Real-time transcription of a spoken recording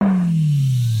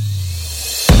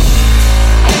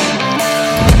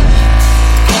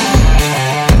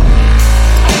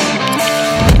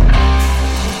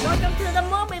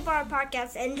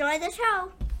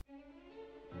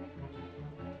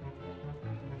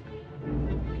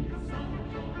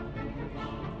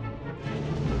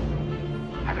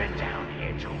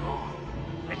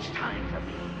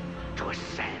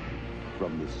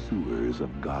From the sewers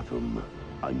of Gotham,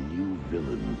 a new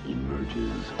villain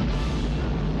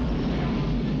emerges.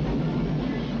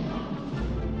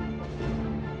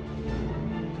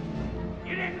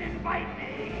 You didn't invite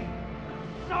me,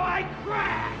 so I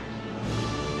crashed!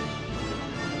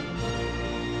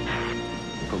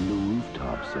 From the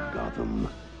rooftops of Gotham,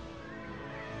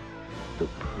 the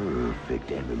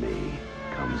perfect enemy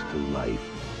comes to life.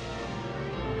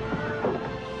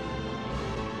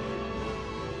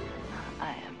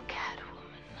 I am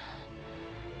Catwoman.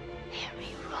 Hear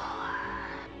me roar.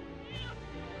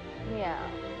 Meow.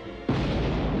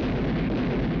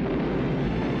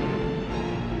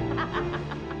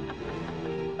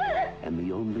 And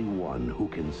the only one who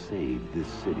can save this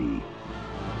city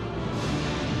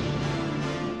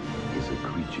is a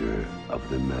creature of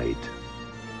the night.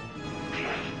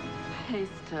 Hey,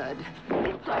 Stud.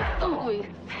 I thought we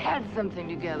had something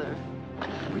together.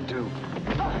 We do.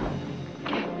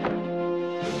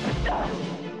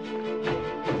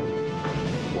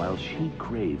 While she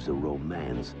craves a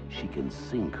romance she can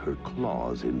sink her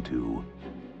claws into,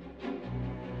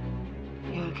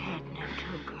 You're catnip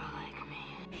to a girl like me.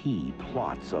 he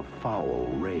plots a foul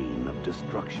reign of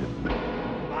destruction.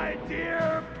 My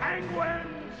dear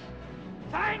penguins,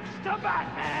 thanks to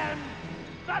Batman,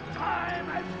 the time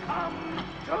has come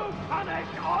to punish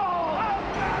all of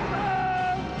Gotham!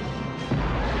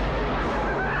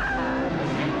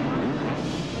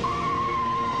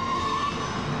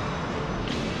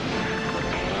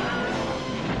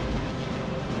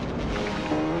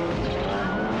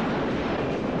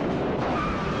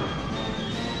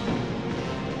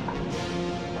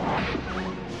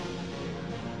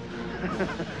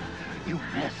 You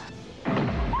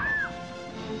missed.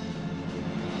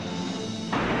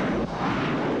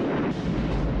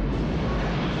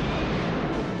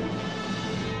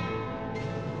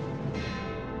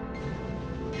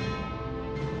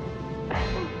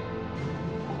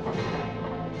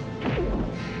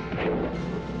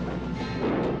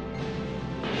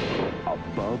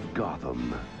 Above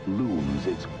Gotham looms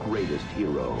its greatest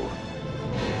hero.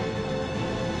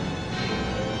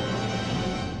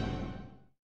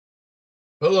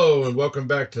 Hello and welcome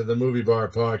back to the Movie Bar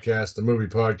Podcast, the movie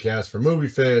podcast for movie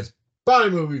fans by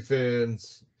movie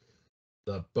fans.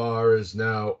 The bar is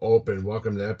now open.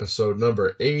 Welcome to episode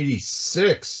number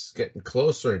 86, getting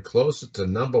closer and closer to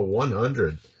number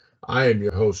 100. I am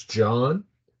your host, John.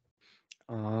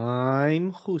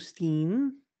 I'm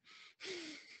hosting.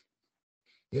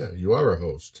 Yeah, you are a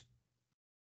host.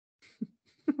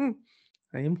 I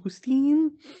am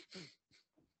hosting.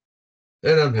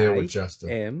 And I'm here I with Justin.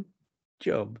 am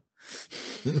Job.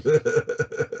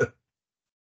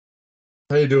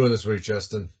 How you doing this week,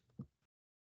 Justin?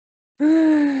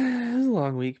 It was a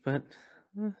long week, but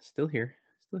still here.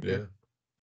 Still Yeah. here.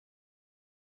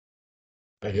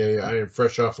 I hear you. I am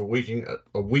fresh off a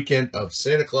weekend of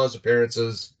Santa Claus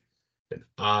appearances, and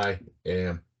I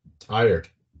am tired.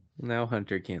 Now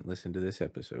Hunter can't listen to this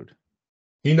episode.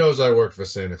 He knows I work for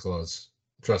Santa Claus.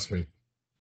 Trust me.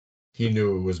 He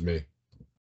knew it was me.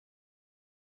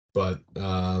 But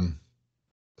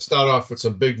start off with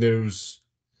some big news.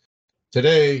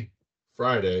 Today,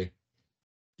 Friday,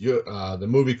 the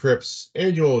Movie Crips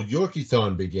annual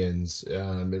Yorkie-thon begins.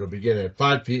 It'll begin at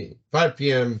 5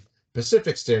 p.m.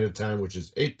 Pacific Standard Time, which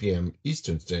is 8 p.m.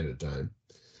 Eastern Standard Time.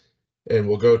 And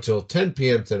we'll go till 10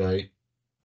 p.m. tonight,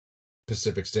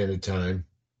 Pacific Standard Time.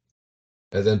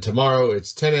 And then tomorrow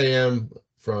it's 10 a.m.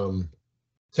 from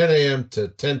 10 a.m. to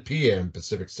 10 p.m.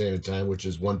 Pacific Standard Time, which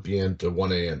is 1 p.m. to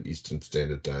 1 a.m. Eastern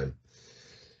Standard Time.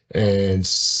 And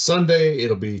Sunday,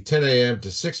 it'll be 10 a.m. to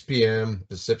 6 p.m.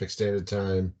 Pacific Standard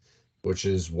Time, which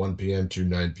is 1 p.m. to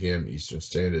 9 p.m. Eastern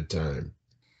Standard Time.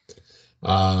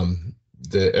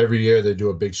 Every year they do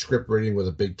a big script reading with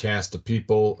a big cast of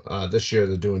people. This year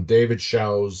they're doing David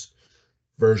Shaw's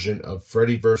version of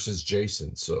Freddy versus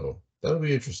Jason, so that'll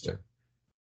be interesting.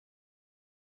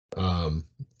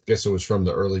 Guess it was from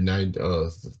the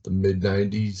the mid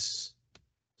 90s.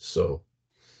 So,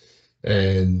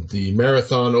 and the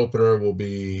marathon opener will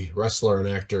be wrestler and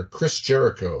actor Chris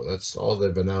Jericho. That's all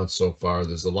they've announced so far.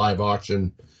 There's a live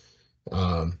auction.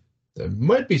 There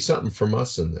might be something from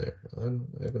us in there. I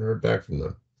haven't heard back from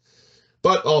them.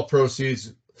 But all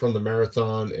proceeds from the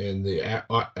marathon and the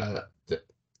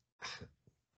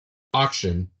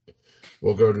auction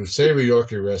will go to Save a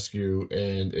Yorkie Rescue,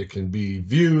 and it can be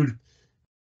viewed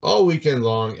all weekend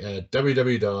long at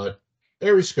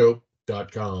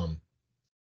www.ariscope.com.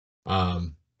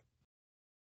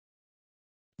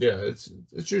 Yeah, it's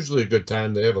usually a good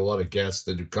time. They have a lot of guests.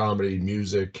 They do comedy,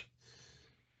 music.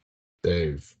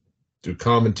 They do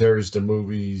commentaries to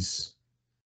movies.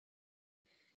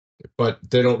 but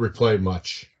they don't replay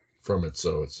much from it,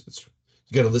 so it's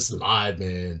you got to listen live,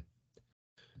 man.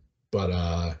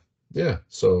 But yeah,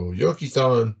 so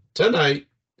Yorkie-thon tonight,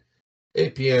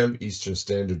 8 p.m. Eastern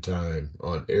Standard Time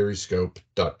on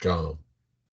Ariescope.com.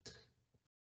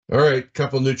 All right,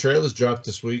 couple new trailers dropped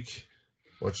this week.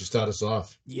 Why don't you start us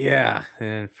off? Yeah,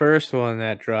 and first one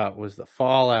that dropped was the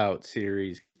Fallout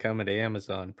series coming to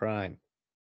Amazon Prime.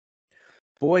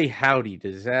 Boy, howdy,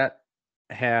 does that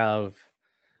have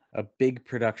a big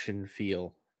production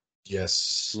feel.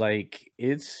 Yes. Like,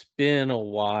 it's been a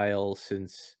while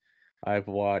since I've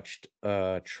watched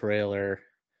a trailer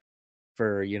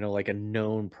for, like a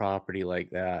known property like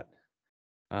that.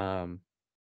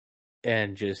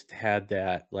 And just had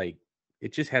that, like,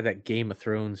 it just had that Game of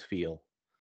Thrones feel.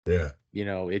 Yeah.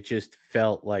 It just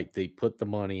felt like they put the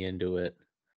money into it.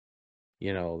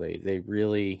 They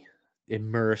really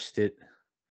immersed it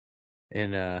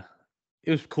in it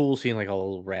was cool seeing like all the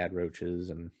little rad roaches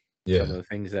and some of Yeah. the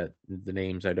things that the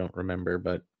names I don't remember,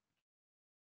 but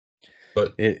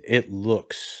But it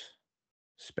looks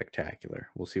spectacular.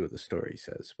 We'll see what the story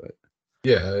says, but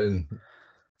yeah, and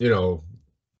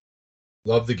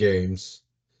love the games.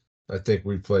 I think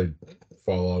we played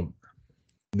Fallout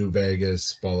New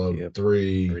Vegas, Fallout yep,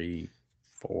 3,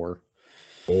 4.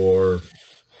 4,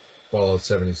 Fallout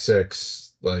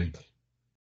 76. Like,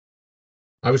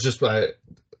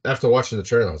 after watching the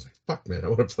trailer, I was like, fuck, man, I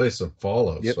want to play some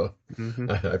Fallout. Yep. So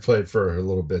Mm-hmm. I played for a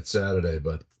little bit Saturday,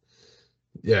 but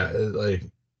yeah,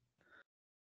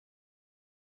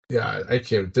 I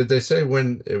can't. Did they say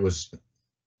when it was?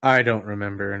 I don't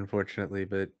remember, unfortunately,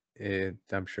 but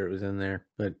I'm sure it was in there.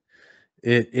 But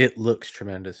it looks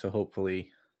tremendous, so hopefully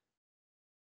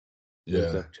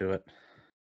lives Yeah, up to it.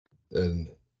 and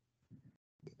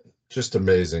just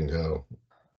amazing how,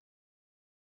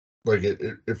 like,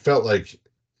 it felt like,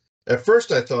 at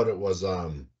first I thought it was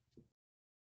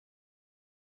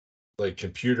like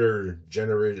computer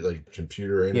generated, like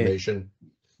computer animation.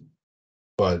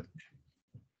 But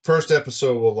first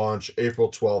episode will launch April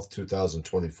 12th,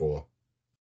 2024.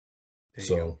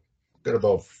 So got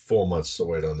about 4 months to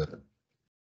wait on that.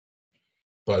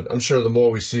 But I'm sure the more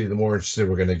we see, the more interested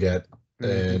we're going to get.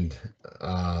 Mm-hmm.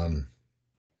 And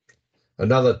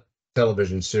another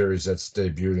television series that's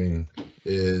debuting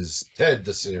is Ted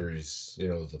the series,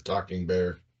 the talking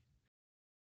bear.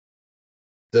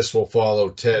 This will follow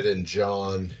Ted and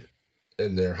John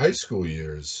in their high school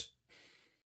years.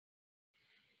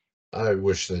 I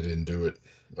wish they didn't do it.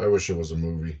 I wish it was a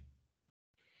movie.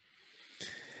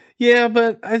 Yeah,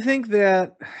 but I think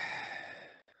that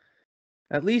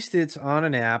at least it's on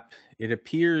an app. It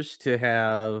appears to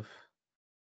have,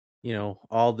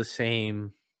 all the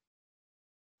same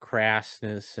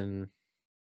crassness and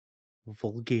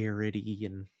vulgarity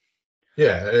and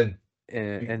Yeah,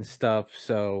 and stuff.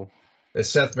 So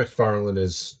Seth MacFarlane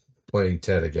is playing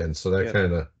Ted again, so that yep.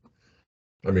 kind of,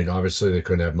 obviously they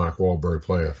couldn't have Mark Wahlberg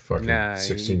play a fucking Nah,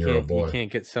 16-year-old you boy. can't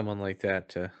get someone like that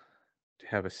to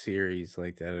have a series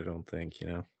like that. I don't think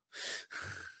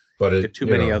But get too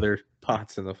many other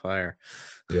pots in the fire.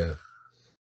 Yeah,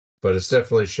 but it's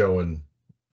definitely showing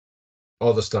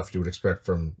all the stuff you would expect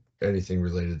from anything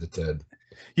related to Ted.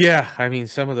 Yeah, I mean,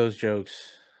 some of those jokes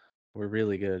were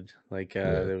really good. Like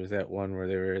there was that one where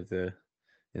they were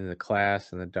in the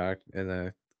class and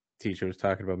the teacher was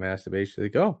talking about masturbation.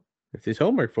 Like, oh, if there's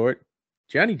homework for it,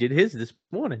 Johnny did his this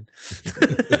morning.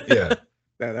 Yeah,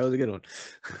 that was a good one.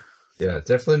 Yeah,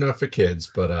 definitely not for kids,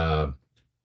 but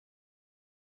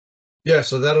yeah.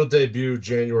 So that'll debut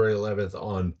January 11th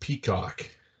on Peacock.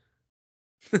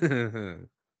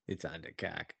 It's on the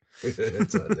cock.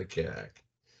 It's on the cock.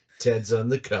 Ted's on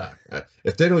the cock.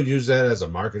 If they don't use that as a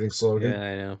marketing slogan, Yeah,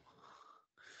 I know.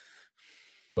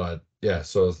 But yeah,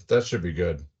 so that should be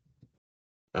good.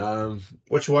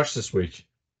 What you watched this week?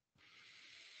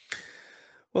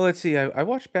 Well, let's see. I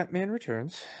watched Batman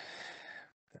Returns.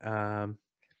 And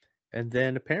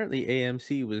then apparently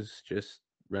AMC was just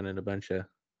running a bunch of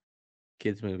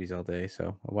kids movies all day.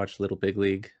 So I watched Little Big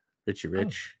League, Richie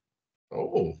Rich.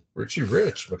 Oh, Richie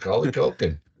Rich, Macaulay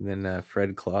Culkin. And then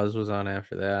Fred Claus was on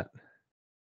after that.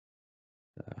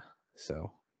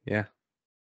 So yeah,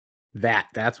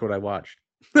 that's what I watched.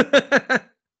 Well,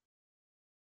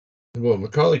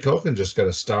 Macaulay Culkin just got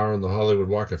a star on the Hollywood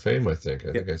Walk of Fame, I think.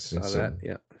 I think I seen saw some. that.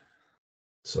 Yeah.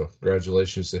 So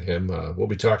congratulations to him. We'll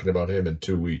be talking about him in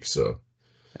 2 weeks. So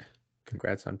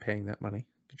congrats on paying that money.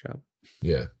 Good job.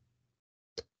 Yeah.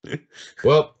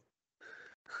 Well,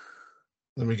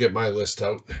 let me get my list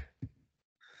out.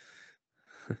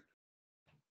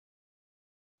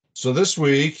 So this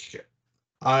week,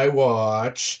 of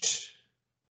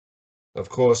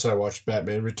course, I watched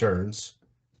Batman Returns.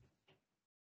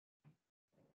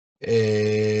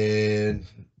 And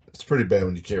it's pretty bad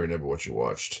when you can't remember what you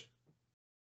watched.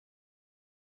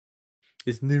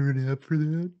 Isn't there an app for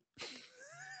that?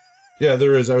 Yeah,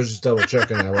 there is. I was just double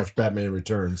checking. I watched Batman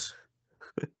Returns.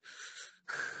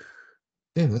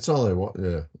 Damn, that's all I watched.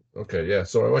 Yeah. Okay, yeah.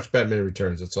 So I watched Batman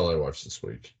Returns. That's all I watched this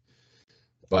week.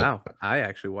 But Wow, I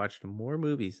actually watched more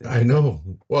movies than I know.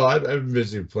 Well, I've been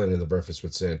busy planning The Breakfast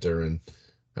with Santa, and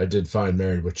I did find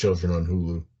Married with Children on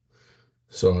Hulu.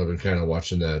 So I've been kind of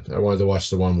watching that. I wanted to watch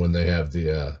the one when they have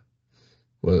the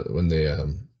when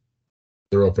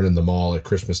they're opening the mall at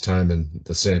Christmas time and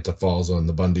the Santa falls on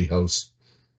the Bundy house.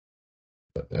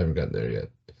 But I haven't gotten there yet.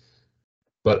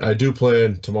 But I do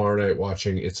plan tomorrow night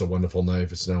watching It's a Wonderful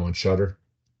Knife. It's now on Shudder.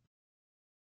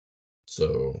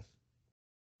 So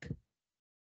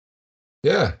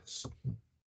yeah.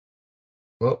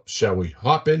 Well, shall we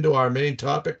hop into our main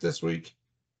topic this week?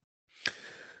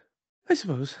 I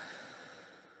suppose.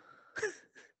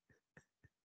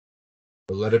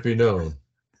 But let it be known,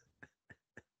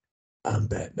 I'm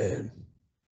Batman.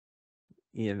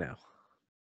 You know.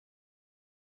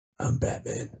 I'm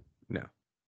Batman. No.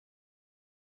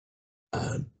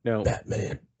 I'm No.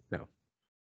 Batman. No.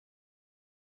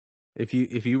 If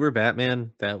you were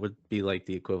Batman, that would be like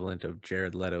the equivalent of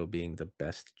Jared Leto being the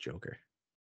best Joker.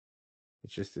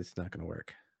 It's not going to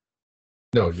work.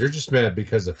 No, you're just mad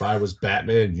because if I was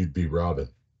Batman, you'd be Robin.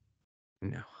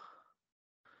 No.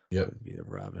 Yep. I'd be the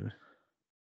Robin.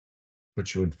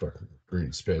 Put you in fucking green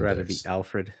spandex. I'd rather be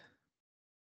Alfred.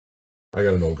 I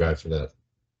got an old guy for that.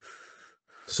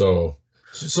 So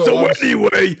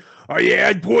anyway, I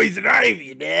had poison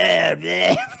ivy.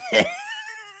 Okay.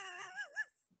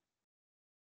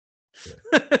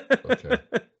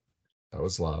 That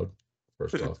was loud.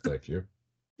 First off, thank you.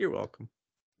 You're welcome.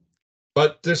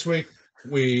 But this week,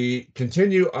 we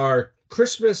continue our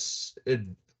Christmas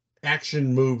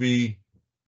action movie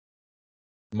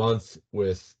month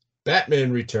with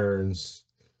Batman Returns.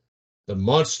 The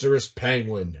monstrous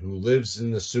penguin who lives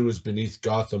in the sewers beneath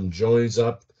Gotham joins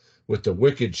up with the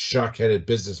wicked, shock-headed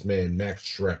businessman Max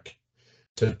Shreck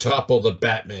to topple the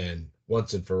Batman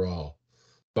once and for all.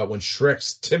 But when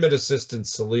Shreck's timid assistant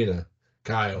Selina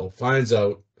Kyle finds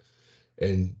out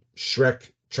and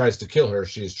Shreck tries to kill her,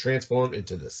 she is transformed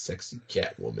into the sexy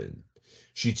Catwoman.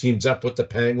 She teams up with the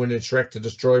Penguin and Shreck to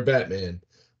destroy Batman,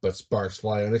 but sparks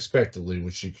fly unexpectedly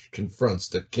when she confronts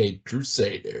the Caped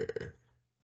Crusader.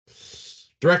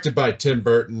 Directed by Tim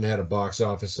Burton, had a box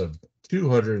office of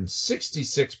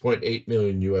 $266.8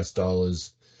 million US,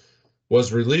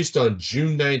 was released on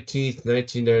June 19th,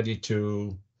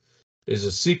 1992, is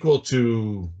a sequel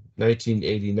to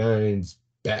 1989's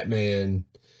Batman,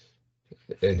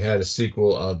 and had a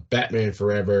sequel of Batman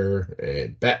Forever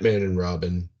and Batman and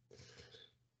Robin.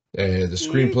 And the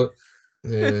screenplay,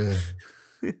 the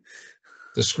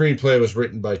screenplay was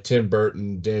written by Tim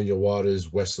Burton, Daniel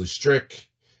Waters, Wesley Strick.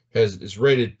 Is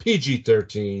rated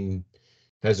PG-13,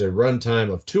 has a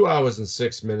runtime of 2 hours and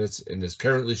 6 minutes, and is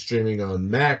currently streaming on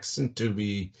Max and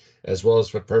Tubi, as well as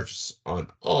for purchase on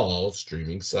all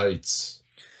streaming sites.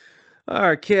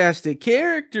 Our cast of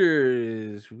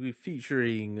characters, we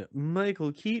featuring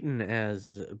Michael Keaton as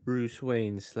Bruce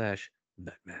Wayne /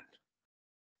 Batman,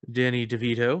 Danny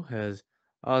DeVito as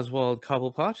Oswald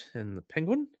Cobblepot and the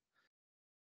Penguin,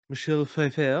 Michelle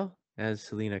Pfeiffer as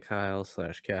Selina Kyle /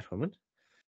 Catwoman,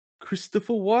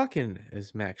 Christopher Walken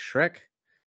as Max Shreck,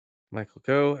 Michael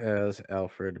Gough as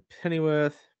Alfred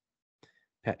Pennyworth,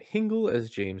 Pat Hingle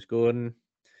as James Gordon,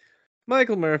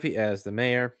 Michael Murphy as the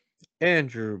Mayor,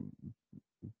 Andrew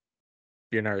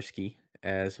Bjarnarski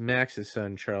as Max's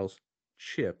son Charles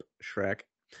Chip Shreck,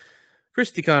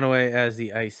 Christy Conaway as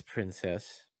the Ice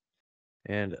Princess,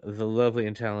 and the lovely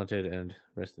and talented, and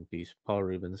rest in peace, Paul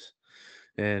Rubens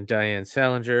and Diane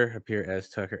Salinger appear as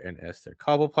Tucker and Esther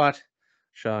Cobblepot.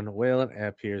 Sean Whalen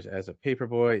appears as a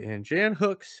paperboy, and Jan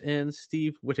Hooks and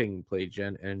Steve Whitting play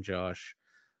Jen and Josh,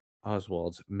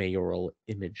 Oswald's mayoral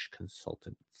image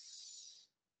consultants.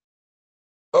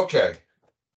 Okay.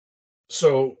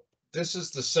 So this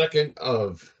is the second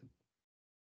of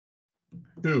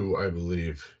two, I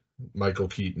believe, Michael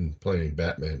Keaton playing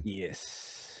Batman.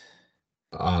 Yes.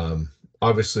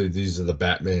 Obviously, these are the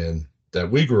Batman that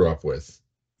we grew up with.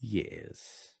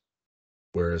 Yes.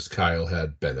 Whereas Kyle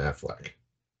had Ben Affleck.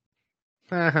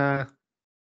 Uh-huh.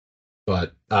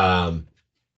 But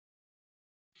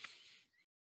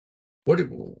what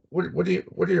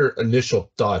are your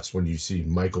initial thoughts when you see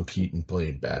Michael Keaton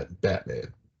playing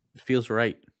Batman? It feels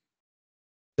right.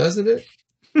 Doesn't it?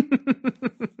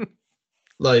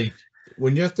 Like,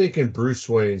 when you're thinking Bruce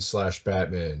Wayne /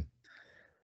 Batman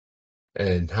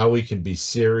and how he can be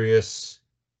serious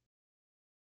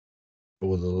but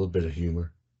with a little bit of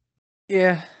humor.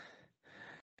 Yeah.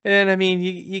 And I mean,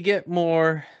 you get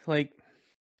more like,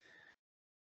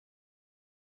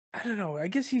 I don't know. I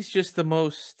guess he's just the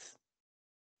most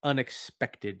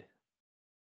unexpected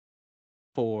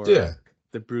for Yeah.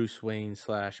 the Bruce Wayne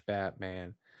 /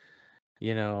 Batman.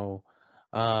 You know,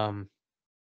 um,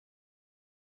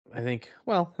 I think.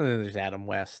 Well, and then there's Adam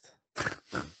West.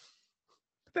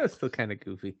 That was still kind of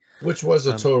goofy. Which was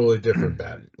a Um, totally different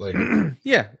Bat. Like,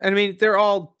 yeah, I mean, they're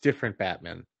all different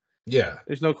Batman. yeah.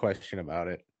 There's no question about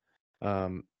it.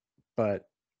 But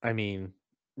I mean,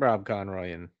 Rob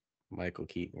Conroy and Michael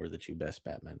Keaton were the two best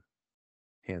Batmen,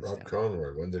 hands Rob down.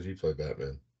 Conroy, when did he play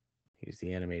Batman? He was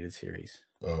the animated series,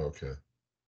 Oh, okay.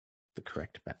 the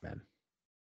correct Batman.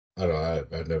 I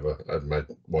don't know. I might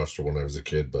watched it when I was a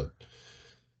kid, but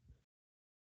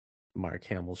Mark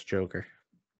Hamill's Joker.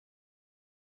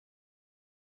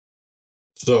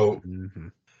 so Mm-hmm.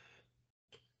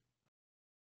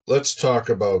 let's talk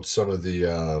about some of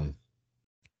the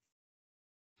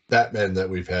Batman that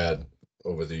we've had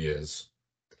over the years.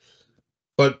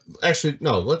 But actually,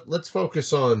 no, let's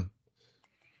focus on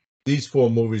these four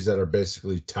movies that are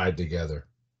basically tied together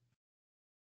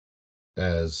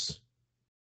as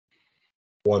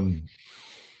one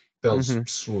fell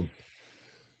swoop.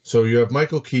 So you have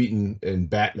Michael Keaton in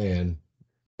Batman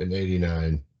in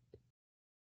 '89,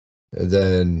 and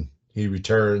then he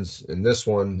returns in this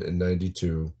one in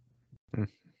 '92,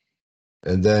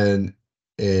 and then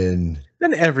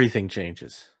then everything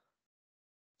changes.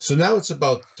 So now it's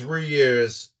about 3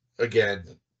 years again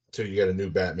till you get a new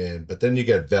Batman, but then you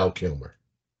get Val Kilmer.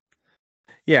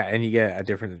 Yeah, and you get a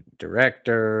different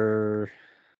director.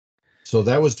 So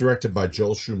that was directed by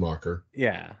Joel Schumacher.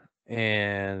 Yeah,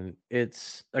 and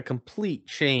it's a complete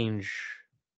change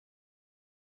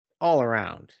all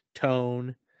around.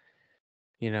 Tone,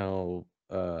 filming,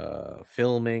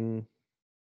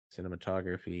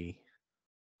 cinematography,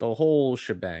 the whole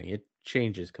shebang. It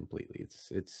changes completely.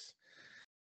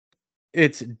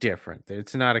 It's different.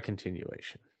 It's not a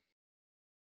continuation.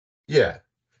 Yeah.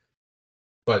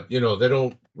 But, they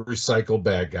don't recycle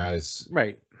bad guys.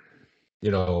 Right.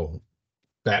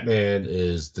 Batman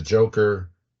is the Joker.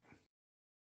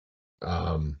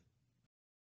 Batman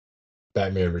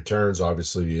Returns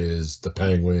obviously is the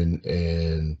Penguin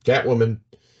and Catwoman.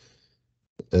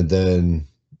 And then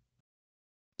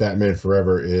Batman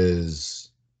Forever is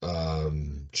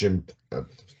Jim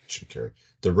Carrey,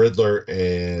 the Riddler,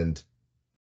 and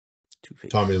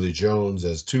Two-Face. Tommy Lee Jones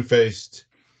as Two-Faced.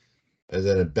 And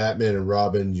then in Batman and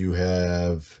Robin, you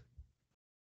have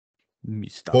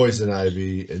Mr. Poison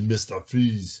Ivy and Mr.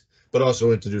 Freeze, but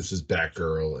also introduces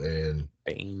Batgirl and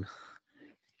Bane.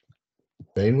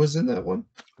 Bane was in that one?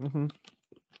 Mm-hmm.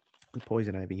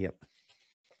 Poison Ivy, yep.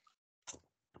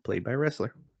 Played by a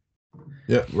wrestler.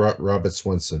 Yeah, Robert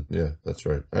Swenson. Yeah, that's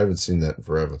right. I haven't seen that in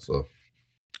forever, so.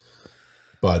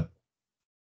 But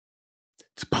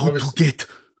it's about to get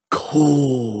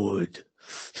cold.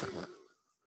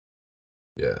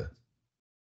 Yeah.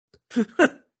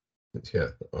 Yeah,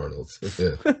 Arnold.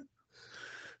 Yeah.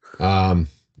 I'm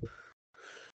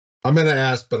gonna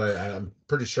ask, but I'm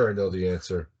pretty sure I know the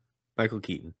answer. Michael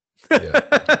Keaton. Yeah.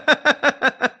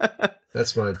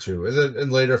 That's mine too. And then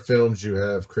in later films, you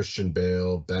have Christian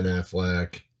Bale, Ben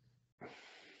Affleck,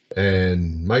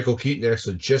 and Michael Keaton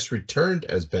actually just returned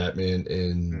as Batman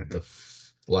in The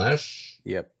Flash.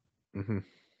 Yep. Mm-hmm.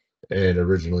 And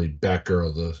originally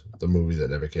Batgirl, the movie that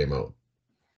never came out.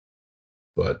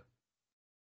 But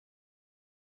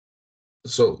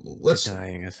so let's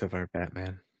denying us of our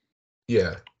Batman.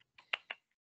 Yeah.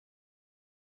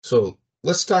 So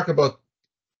let's talk about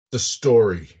the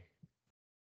story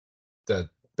that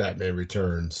Batman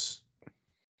Returns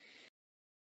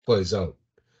plays out.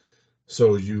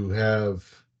 So you have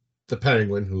the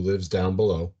Penguin who lives down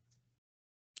below.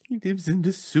 He lives in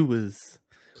the sewers,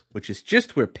 which is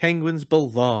just where penguins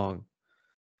belong.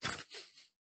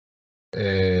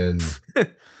 And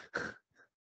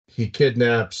he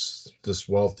kidnaps this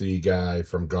wealthy guy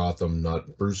from Gotham,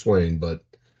 not Bruce Wayne, but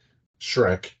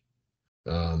Shrek.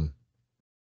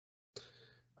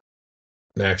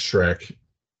 Max Shrek.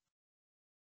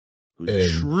 Who's a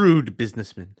shrewd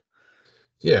businessman.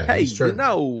 Yeah. Hey,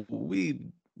 we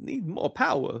need more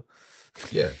power.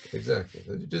 Yeah, exactly.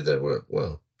 You did that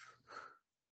well.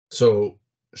 So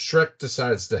Shrek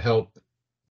decides to help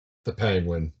the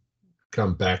Penguin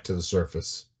come back to the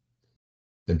surface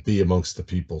and be amongst the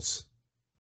peoples.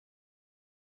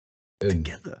 And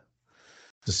together.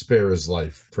 To spare his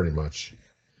life, pretty much.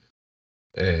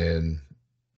 And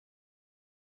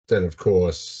then, of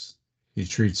course, he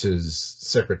treats his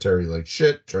secretary like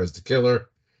shit, tries to kill her.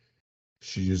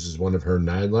 She uses one of her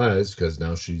 9 lives because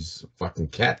now she's a fucking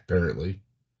cat, apparently.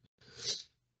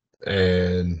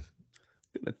 And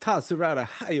Gonna toss her out a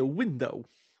higher window.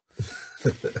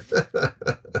 they're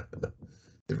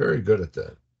very good at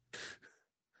that.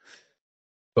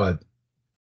 But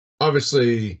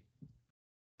obviously,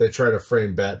 they try to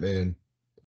frame Batman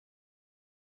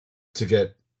to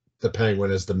get the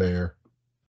Penguin as the mayor.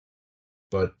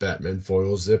 But Batman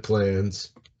foils their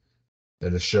plans.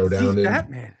 And a showdown See, in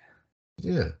Batman.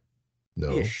 Yeah. No.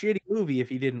 Be a shitty movie if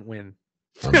he didn't win.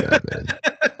 I'm Batman.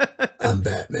 I'm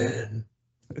Batman.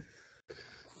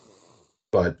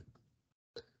 But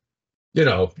you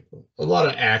know, a lot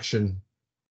of action,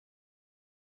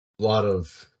 a lot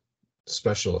of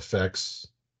special effects.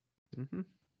 Mm-hmm.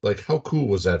 Like, how cool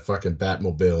was that fucking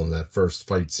Batmobile in that first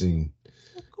fight scene?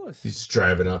 Of course. He's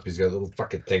driving up. He's got little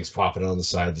fucking things popping on the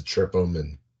side to trip him,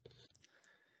 and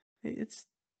It's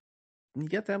you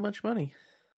get that much money.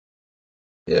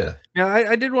 yeah. Now,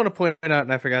 I did want to point out,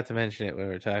 and I forgot to mention it when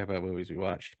we were talking about movies we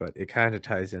watched, but it kind of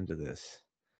ties into this.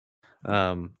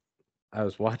 I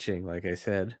was watching, like I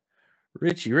said,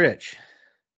 Richie Rich,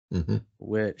 Mm-hmm.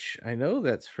 which I know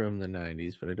that's from the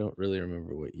 90s, but I don't really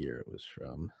remember what year it was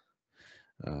from.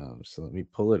 So let me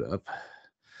pull it up.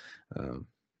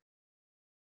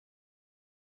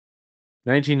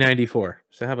 1994.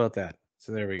 So how about that?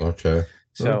 So there we go. Okay.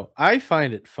 So I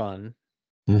find it fun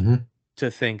Mm-hmm.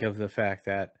 to think of the fact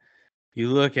that you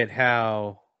look at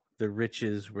how the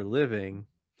Riches were living,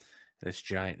 this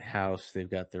giant house, they've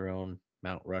got their own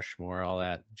Mount Rushmore, all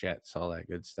that, jets, all that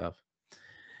good stuff.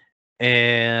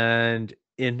 And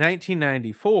in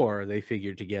 1994, they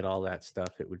figured to get all that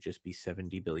stuff, it would just be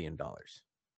 $70 billion.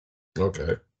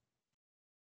 Okay.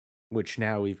 Which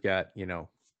now we've got,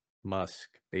 Musk,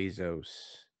 Bezos.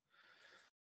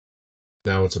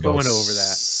 Now it's about going over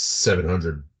that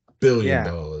 $700 billion.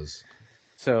 Yeah.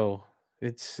 So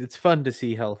it's fun to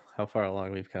see how far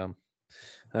along we've come.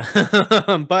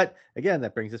 But again,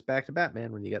 that brings us back to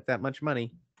Batman. When you get that much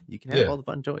money, you can have all the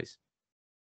fun toys.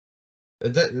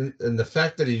 And the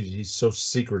fact that he's so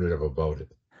secretive about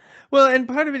it. Well, and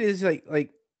part of it is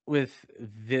like with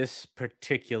this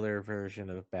particular version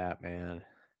of Batman,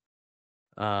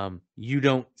 you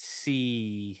don't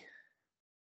see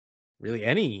really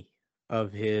any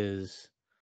of his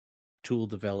tool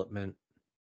development.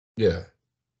 Yeah.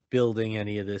 Building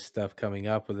any of this stuff, coming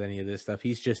up with any of this stuff.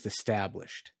 He's just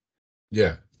established.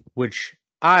 Yeah. Which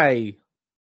I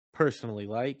personally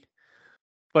like.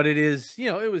 But it is,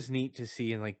 it was neat to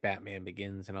see in like Batman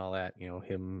Begins and all that,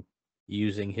 him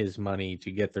using his money to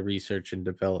get the research and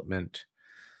development,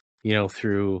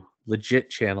 through legit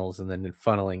channels and then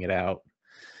funneling it out.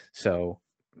 So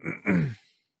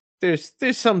there's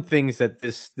some things that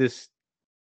this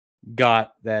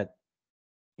got that,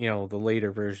 the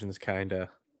later versions kind of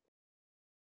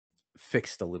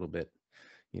fixed a little bit.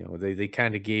 They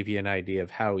kind of gave you an idea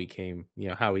of how he came,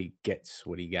 how he gets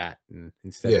what he got, and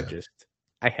instead of just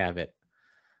I have it.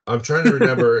 I'm trying to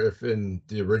remember if in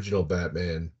the original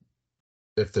Batman,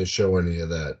 if they show any of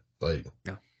that. Like,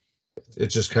 no. It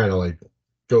just kind of like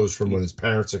goes from when his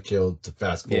parents are killed to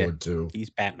fast forward to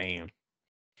he's Batman.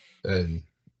 And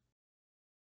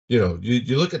you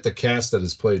look at the cast that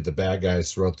has played the bad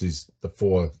guys throughout the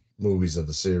 4 movies of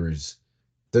the series.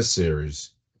 This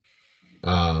series,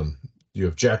 you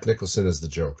have Jack Nicholson as the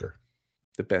Joker,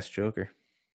 the best Joker.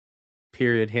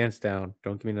 Period, hands down.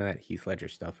 Don't give me none of that Heath Ledger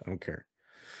stuff. I don't care.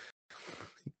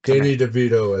 Danny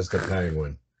DeVito as the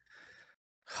Penguin.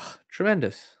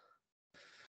 Tremendous.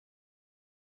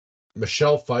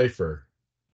 Michelle Pfeiffer,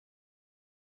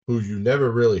 who you never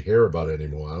really hear about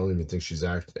anymore. I don't even think she's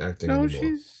acting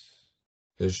anymore.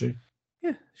 Is she?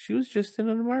 Yeah, she was just in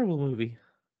a Marvel movie.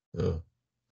 Oh.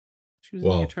 She was in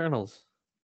the Eternals.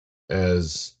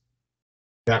 As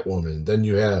Catwoman. Then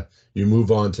you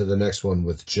move on to the next one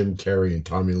with Jim Carrey and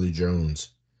Tommy Lee Jones.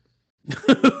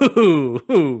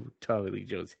 Tommy Lee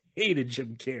Jones hated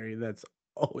Jim Carrey. That's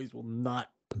always will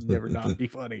never not be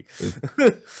funny.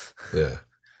 Yeah.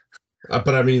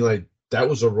 But I mean, like, that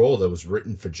was a role that was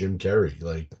written for Jim Carrey.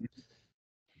 Like,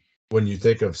 when you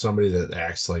think of somebody that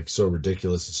acts like so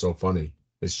ridiculous and so funny,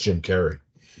 it's Jim Carrey.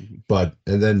 And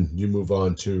then you move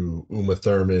on to Uma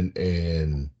Thurman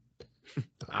and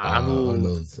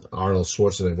Arnold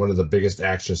Schwarzenegger, one of the biggest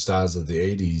action stars of the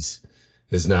 80s,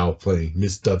 is now playing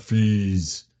Mr.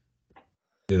 Freeze.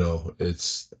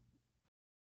 It's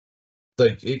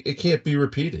like it can't be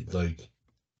repeated. Like,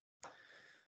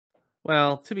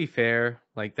 well, to be fair,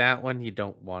 like that one you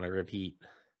don't want to repeat.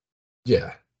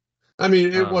 Yeah. I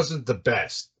mean, it wasn't the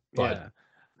best, but yeah.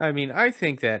 I mean, I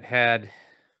think that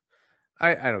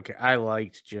I don't care. I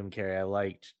liked Jim Carrey. I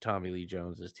liked Tommy Lee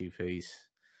Jones as Two-Face.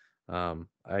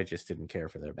 I just didn't care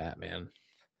for their Batman.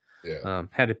 Yeah.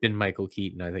 Had it been Michael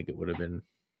Keaton, I think it would have been.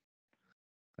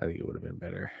 I think it would have been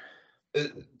better.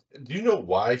 Do you know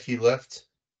why he left?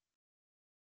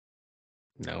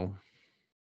 No.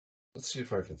 Let's see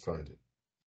if I can find it.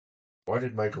 Why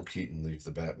did Michael Keaton leave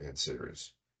the Batman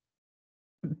series?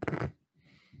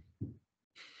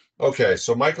 Okay,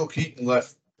 so Michael Keaton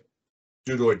left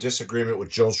due to a disagreement with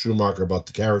Joel Schumacher about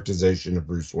the characterization of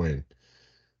Bruce Wayne,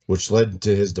 which led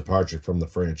to his departure from the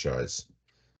franchise.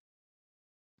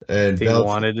 And He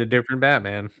wanted a different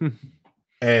Batman.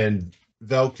 And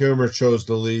Val Kilmer chose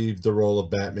to leave the role of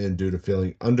Batman due to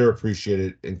feeling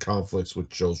underappreciated in conflicts with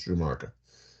Joel Schumacher.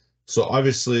 So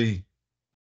obviously,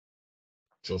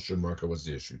 Joel Schumacher was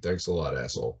the issue. Thanks a lot,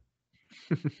 asshole.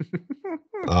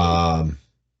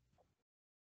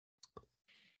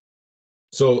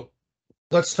 So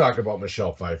let's talk about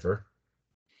Michelle Pfeiffer.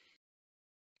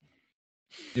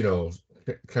 You know,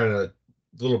 kind of a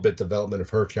little bit development of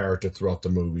her character throughout the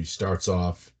movie. Starts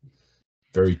off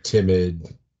very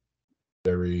timid,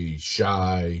 very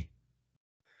shy.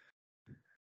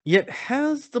 Yet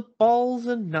has the balls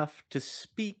enough to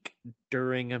speak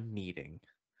during a meeting.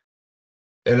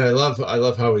 And I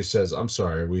love how he says, "I'm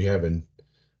sorry, we haven't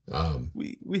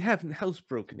we haven't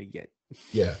housebroken it yet."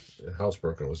 Yeah,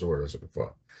 housebroken was the word I was looking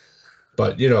for.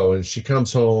 But you know, and she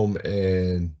comes home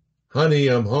and, honey,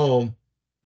 I'm home.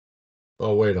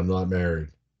 Oh wait, I'm not married.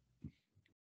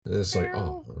 And it's like,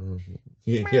 oh,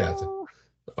 yeah,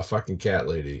 a fucking cat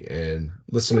lady, and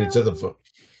listening to the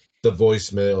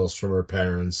voicemails from her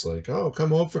parents, like, oh, come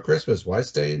home for Christmas. Why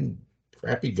stay in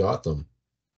crappy Gotham?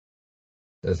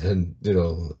 And then, you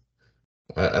know,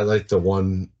 I like the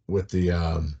one with the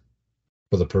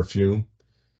for the perfume.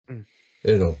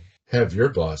 You know, have your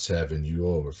boss having you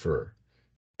over for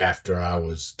after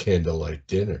hours candlelight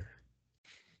dinner.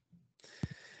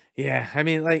 Yeah, I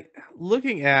mean, like,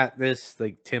 looking at this,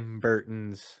 like, Tim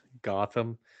Burton's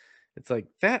Gotham, it's like,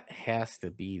 that has to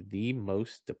be the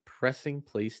most depressing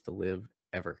place to live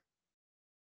ever.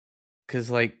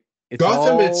 Because, like, it's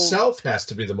Gotham all itself has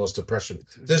to be the most depressing.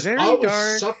 There's very always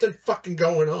dark. something fucking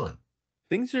going on.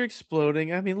 Things are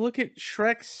exploding. I mean, look at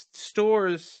Shrek's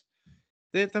stores.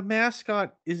 The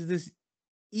mascot is this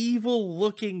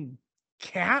evil-looking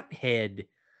cat head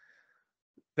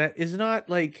that is not,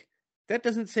 like, that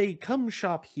doesn't say, come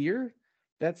shop here.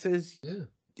 That says,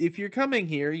 if you're coming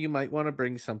here, you might want to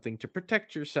bring something to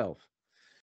protect yourself.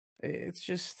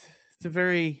 It's a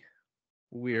very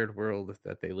weird world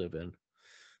that they live in.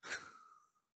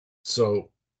 So,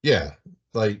 yeah,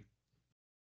 like,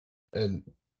 and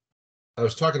I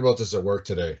was talking about this at work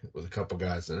today with a couple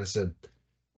guys, and I said,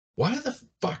 why the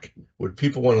fuck would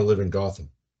people want to live in Gotham?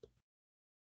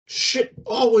 Shit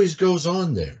always goes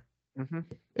on there. Mm-hmm. And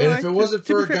well, if it wasn't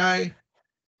for a guy...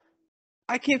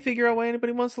 I can't figure out why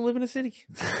anybody wants to live in a city.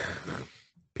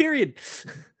 Period.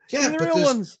 Yeah, the but real there's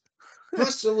ones.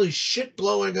 constantly shit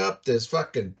blowing up. There's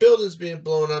fucking buildings being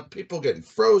blown up. People getting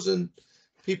frozen.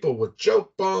 People with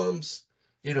choke bombs.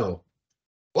 You know,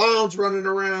 clowns running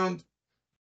around.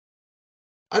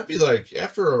 I'd be like,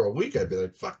 after a week, I'd be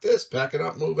like, fuck this, packing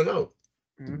up, moving out.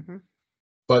 Mm-hmm.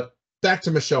 But back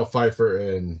to Michelle Pfeiffer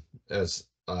and as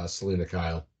Selina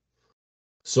Kyle.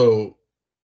 So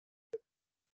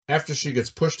after she gets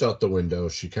pushed out the window,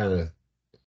 she kind of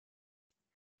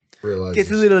realizes,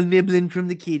 gets a little nibbling from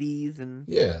the kitties, and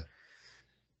yeah,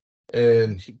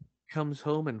 and she comes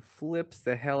home and flips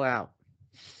the hell out.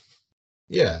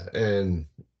 Yeah, and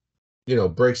you know,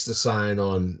 breaks the sign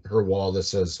on her wall that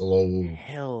says hello.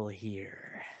 Hell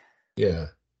here. Yeah.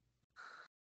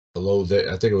 Hello there.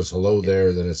 I think it was hello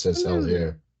there, then it says hell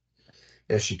here.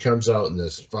 And she comes out in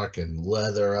this fucking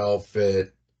leather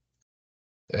outfit.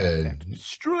 And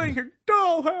destroying her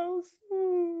dollhouse.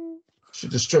 She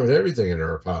destroyed everything in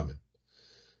her apartment.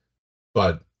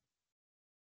 But,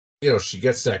 you know, she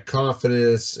gets that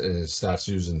confidence and starts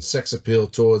using sex appeal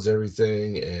towards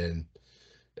everything. And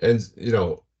you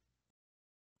know,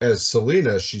 as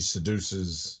Selina, she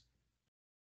seduces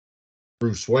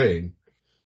Bruce Wayne,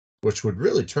 which would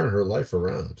really turn her life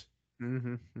around.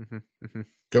 Mm-hmm.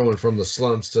 Going from the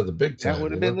slums to the big time. That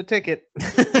would have been the ticket.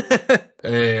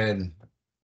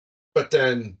 But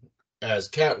then, as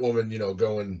Catwoman, you know,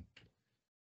 going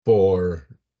for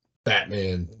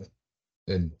Batman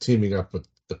and teaming up with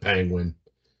the Penguin,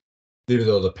 even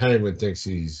though the Penguin thinks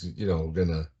he's, you know,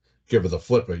 gonna give her the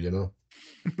flipper, you know.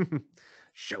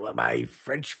 Show her my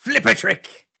French flipper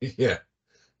trick. Yeah.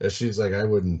 And she's like, I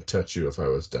wouldn't touch you if I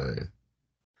was dying.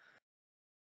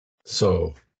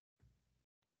 So,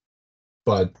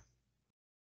 but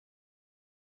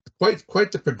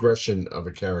quite the progression of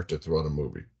a character throughout a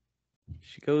movie.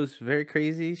 She goes very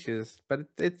crazy. But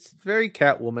it's very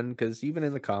Catwoman because even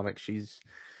in the comics, she's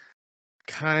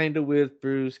kind of with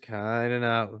Bruce, kind of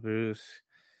not with Bruce.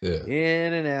 Yeah.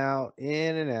 In and out,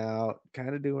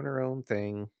 kind of doing her own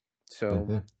thing.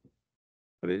 So,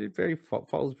 but it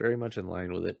falls very much in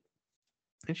line with it,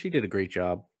 and she did a great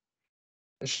job.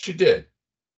 She did.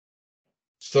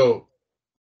 So,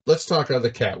 let's talk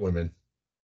other Catwomen.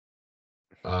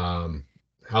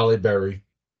 Halle Berry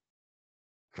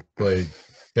played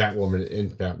Catwoman in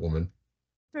Catwoman.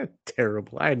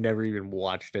 Terrible. I had never even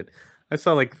watched it. I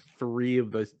saw like 3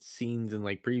 of the scenes and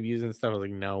like previews and stuff. I was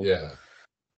like, no. Yeah.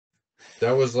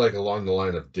 That was like along the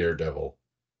line of Daredevil.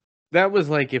 That was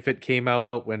like if it came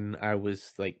out when I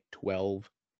was like 12,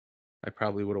 I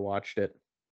probably would have watched it.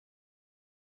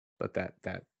 But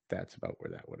that's about where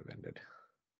that would have ended.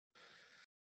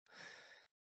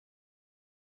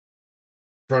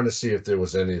 Trying to see if there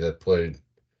was any that played.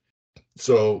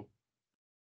 So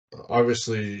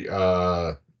obviously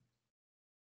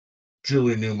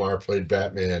Julie Newmar played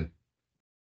Batman.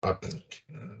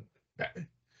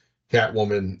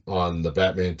 Catwoman on the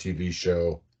Batman TV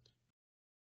show.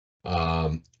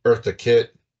 Eartha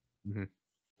Kitt,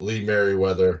 Lee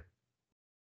Merriweather,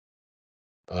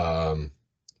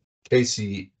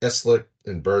 Casey Eslick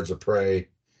in Birds of Prey,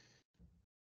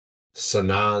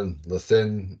 Sanan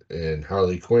Lathan and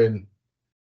Harley Quinn.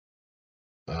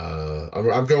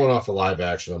 I'm going off of live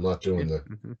action. I'm not doing the.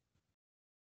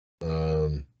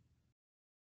 And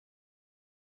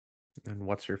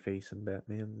what's her face in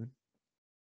Batman?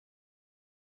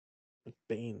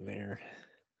 Bane there.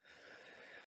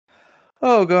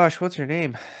 Oh gosh, what's her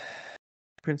name?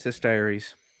 Princess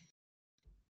Diaries.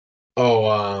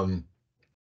 Yeah.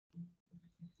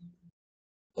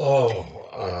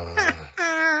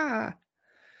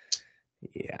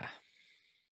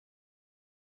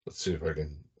 Let's see if I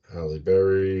can. Halle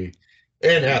Berry.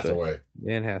 Anne Hathaway.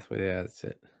 Anne Hathaway, yeah, that's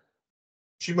it.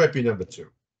 She might be number 2.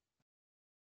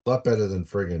 A lot better than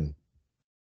friggin'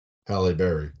 Halle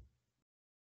Berry.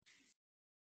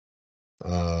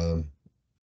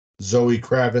 Zoe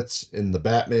Kravitz in The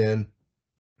Batman.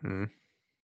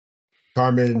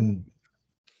 Carmen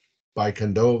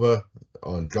Bykandova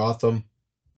on Gotham.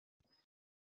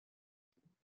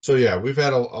 So yeah, we've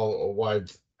had a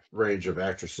wide range of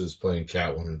actresses playing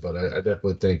Catwoman, but I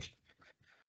definitely think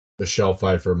Michelle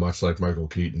Pfeiffer, much like Michael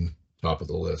Keaton, top of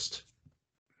the list.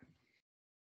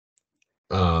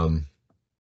 And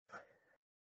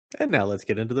now let's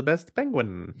get into the best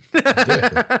Penguin.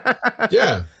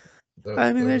 Yeah.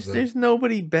 I mean, there's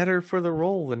nobody better for the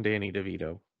role than Danny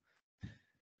DeVito.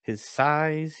 His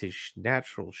size, his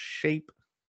natural shape,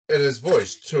 and his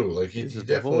voice too. Like he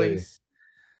definitely. Voice.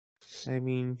 I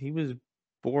mean, he was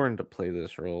born to play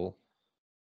this role.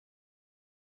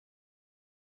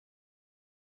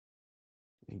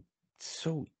 He's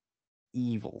so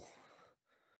evil.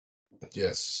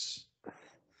 Yes.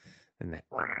 And that.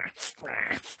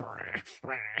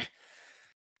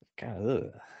 God,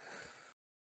 ugh.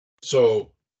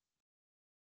 So,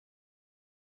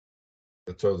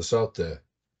 I'll throw this out there.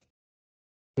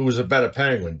 Who was a better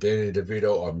Penguin, Danny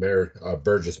DeVito or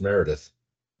Burgess Meredith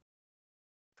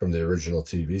from the original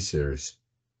TV series?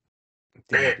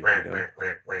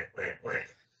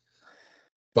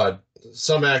 But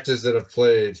some actors that have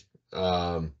played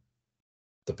the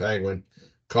Penguin,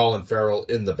 Colin Farrell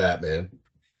in The Batman,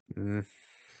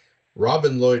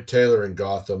 Robin Lloyd Taylor in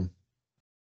Gotham.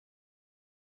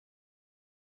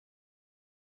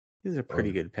 He's a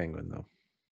pretty good Penguin, though.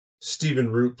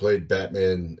 Stephen Root played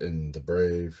Batman in The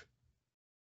Brave.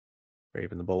 Brave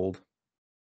and the Bold.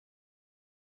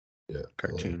 Yeah.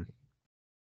 Cartoon.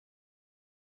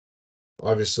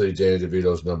 Obviously, Danny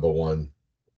DeVito's number 1.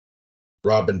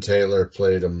 Robin Taylor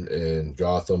played him in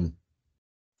Gotham.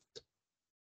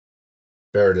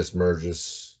 Meredith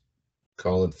Burgess,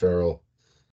 Colin Farrell.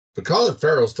 But Colin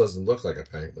Farrell doesn't look like a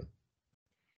Penguin.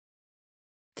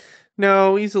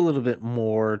 No, he's a little bit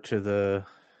more to the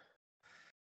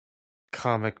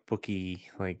comic booky,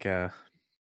 like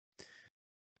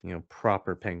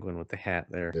proper Penguin with the hat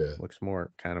there. Yeah. Looks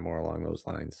kind of more along those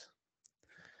lines.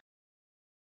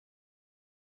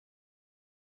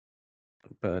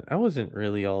 But I wasn't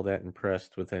really all that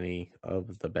impressed with any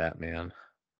of the Batman.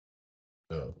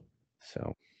 No.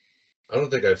 So I don't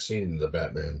think I've seen The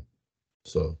Batman.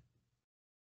 So,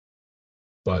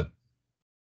 but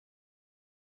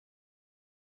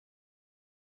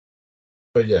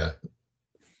yeah,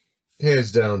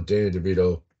 hands down, Danny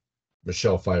DeVito,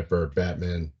 Michelle Pfeiffer,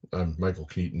 Batman, Michael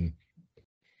Keaton.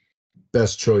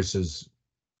 Best choices.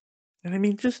 And I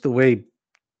mean, just the way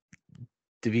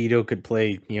DeVito could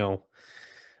play,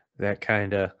 that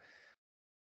kind of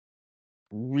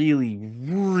really,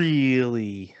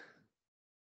 really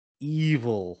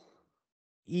evil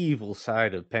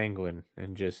side of Penguin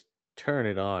and just turn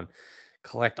it on,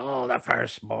 collect all the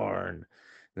firstborn.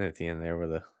 And at the end there, where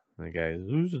the guy is,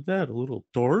 who's that? A little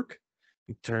dork?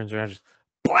 He turns around, just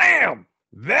blam!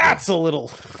 That's a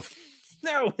little.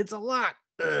 No, it's a lot.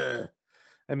 Ugh.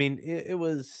 I mean, it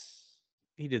was.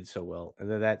 He did so well, and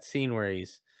then that scene where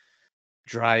he's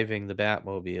driving the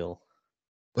Batmobile.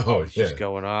 Oh, It's yeah. just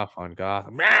going off on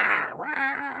Gotham. Rah,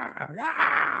 rah,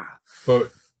 rah.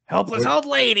 But Helpless old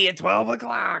lady at 12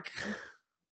 o'clock.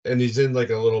 and he's in like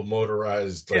a little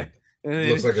motorized, like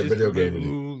looks like a video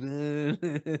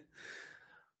game.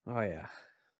 Oh yeah.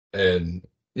 And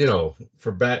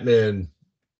for Batman,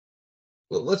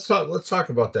 let's talk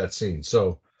about that scene.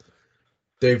 So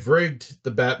they've rigged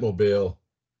the Batmobile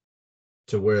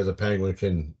to where the Penguin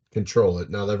can control it.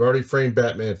 Now they've already framed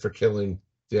Batman for killing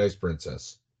the Ice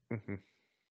Princess.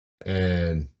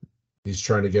 And he's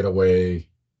trying to get away.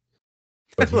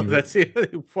 But that's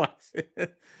it.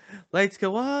 Lights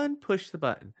go on, push the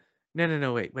button.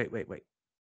 No, wait.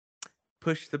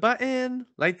 Push the button,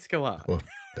 lights go on. Well,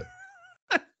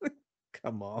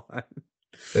 Come on.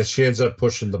 And she ends up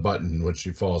pushing the button when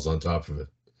she falls on top of it,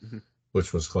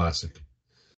 which was classic.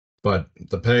 But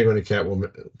the Penguin and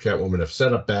Catwoman have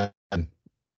set up Batman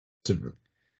to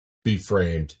be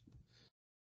framed.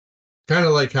 Kind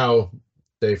of like how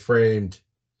they faked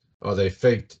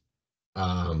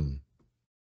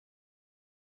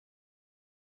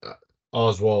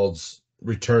Oswald's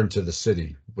return to the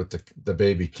city with the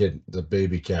baby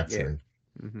capturing.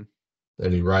 Yeah.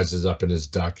 And he rises up in his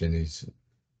duck, and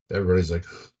everybody's like,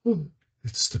 oh,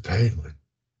 it's the Penguin.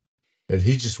 And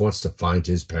he just wants to find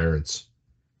his parents.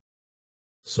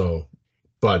 So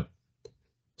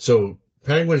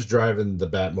Penguin's driving the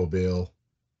Batmobile.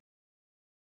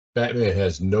 Batman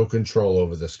has no control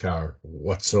over this car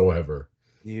whatsoever.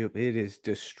 Yep, it is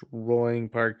destroying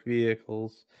parked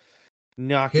vehicles,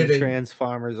 knocking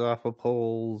Transformers off of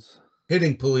poles,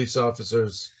 hitting police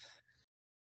officers,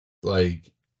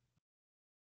 like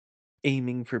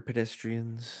aiming for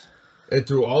pedestrians. And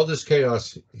through all this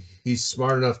chaos, he's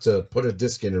smart enough to put a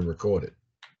disc in and record it.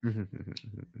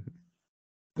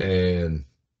 And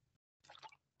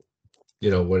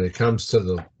when it comes to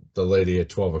the lady at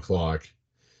 12 o'clock,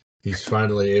 he's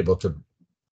finally able to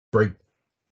break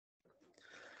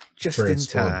just in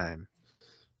time.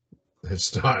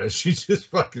 It's not. She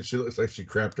looks like she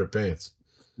crapped her pants.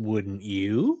 Wouldn't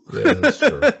you? Yeah, that's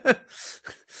true.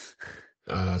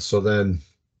 So then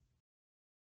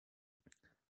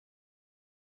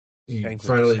he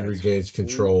finally regains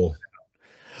control.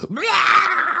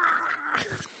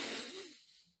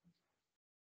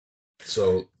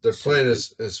 So their plan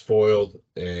is foiled,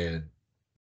 and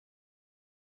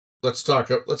let's talk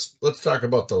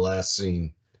about the last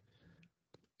scene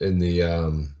in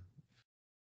the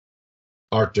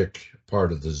Arctic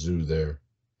part of the zoo there,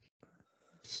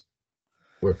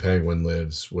 where Penguin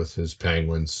lives with his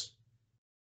penguins.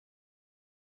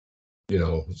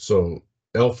 So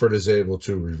Alfred is able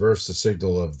to reverse the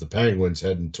signal of the penguins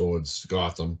heading towards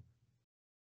Gotham.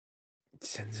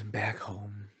 Sends him back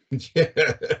home. Yeah.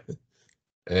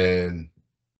 And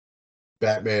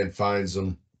Batman finds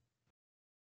him.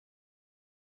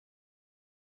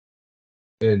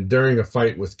 And during a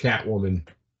fight with Catwoman,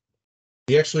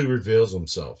 he actually reveals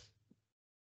himself.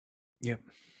 Yep.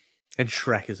 And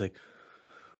Shrek is like,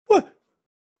 what?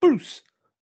 Bruce,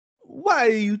 why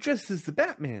are you dressed as the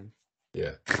Batman?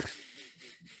 Yeah.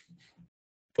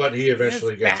 But he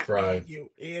eventually gets Pride. You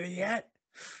idiot.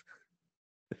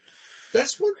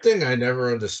 That's one thing I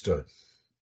never understood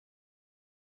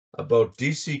about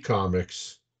DC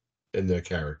Comics and their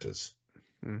characters.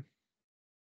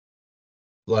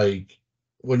 Like,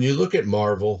 when you look at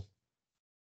Marvel,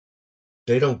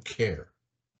 they don't care.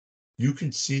 You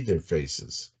can see their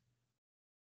faces.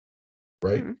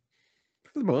 Right?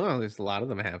 Well, there's a lot of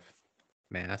them have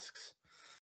masks.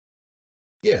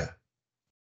 Yeah.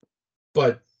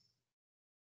 But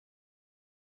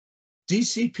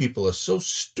DC people are so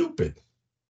stupid.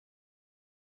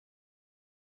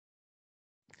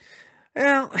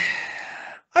 Well,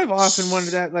 I've often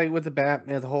wondered that, like with the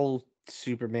Batman, the whole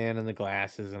Superman and the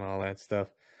glasses and all that stuff.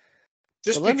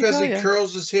 Just because he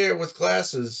curls his hair with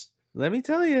glasses. Let me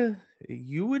tell you,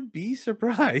 you would be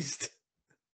surprised.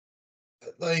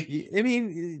 Like, I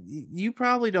mean, you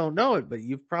probably don't know it, but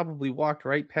you've probably walked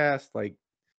right past like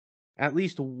at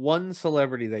least one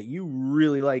celebrity that you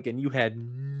really like and you had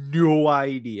no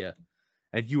idea.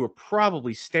 And you were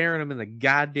probably staring him in the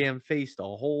goddamn face the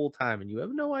whole time and you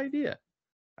have no idea.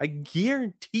 I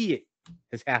guarantee it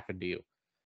has happened to you.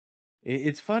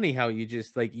 It's funny how you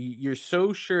just like you're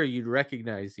so sure you'd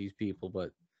recognize these people,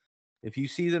 but if you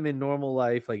see them in normal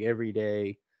life, like every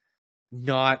day,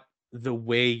 not the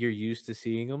way you're used to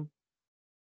seeing them,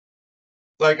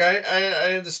 Like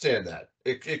I understand that.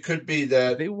 It could be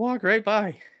that, they walk right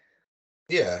by.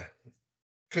 yeah,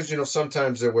 because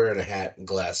sometimes they're wearing a hat and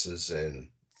glasses and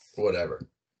whatever.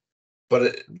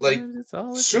 But like Sometimes it's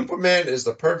all it takes. Superman is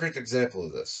the perfect example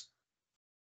of this.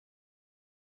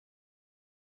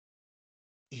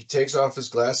 He takes off his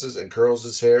glasses and curls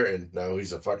his hair, and now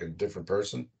he's a fucking different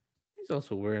person. He's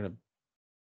also wearing a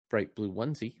bright blue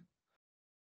onesie.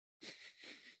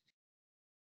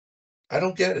 I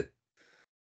don't get it.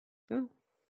 No.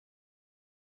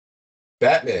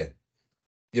 Batman,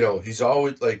 he's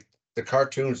always like the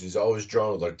cartoons. He's always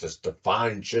drawn with like this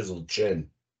defined, chiseled chin.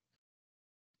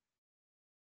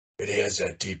 It has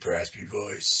that deep, raspy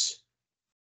voice.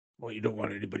 Well, you don't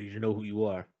want anybody to know who you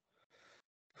are.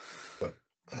 But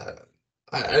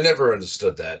I never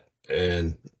understood that,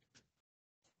 and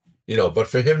but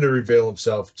for him to reveal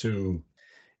himself to,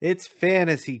 It's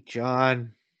fantasy,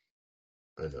 John.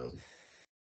 I know.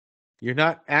 You're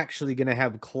not actually going to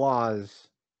have claws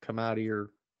come out of your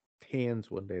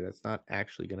hands one day. That's not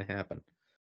actually going to happen.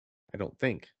 I don't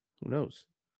think. Who knows?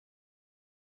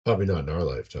 Probably not in our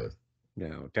lifetime.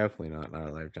 No, definitely not in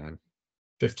our lifetime.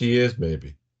 50 years,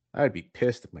 maybe. I'd be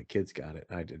pissed if my kids got it.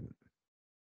 I didn't.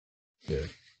 Yeah.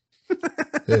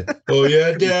 Oh,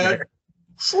 yeah, Dad.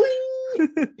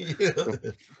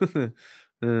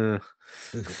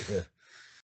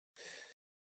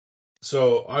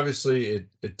 So obviously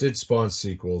it did spawn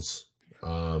sequels.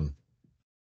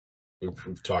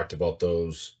 We've talked about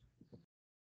those.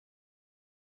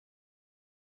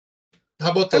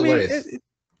 How about the length?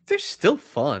 They're still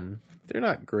fun. They're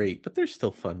not great, but they're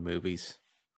still fun movies.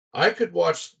 I could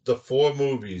watch the 4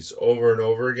 movies over and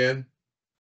over again.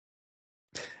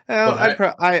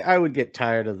 I would get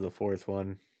tired of the 4th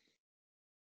one.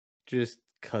 Just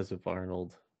because of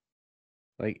Arnold.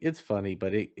 Like, it's funny,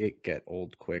 but it get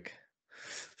old quick.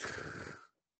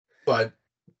 But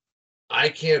I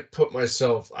can't put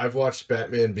myself. I've watched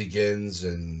Batman Begins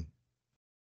and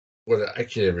I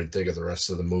can't even think of the rest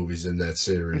of the movies in that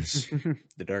series.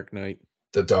 The Dark Knight.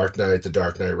 The Dark Knight, The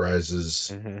Dark Knight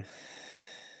Rises. Mm-hmm.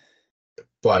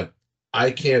 But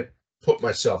I can't put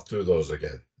myself through those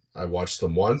again. I watched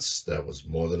them once. That was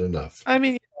more than enough. I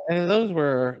mean, and those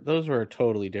were a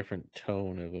totally different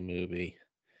tone of a movie.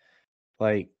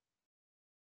 Like,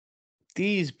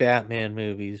 these Batman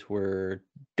movies were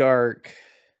dark,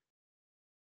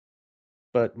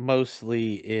 but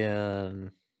mostly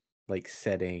in like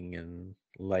setting and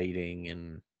lighting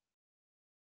and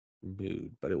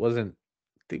mood. But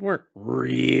they weren't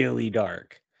really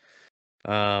dark.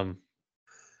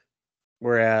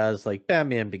 Whereas like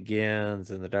Batman Begins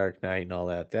and The Dark Knight and all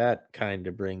that kind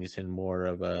of brings in more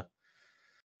of a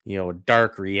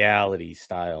dark reality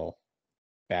style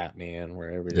Batman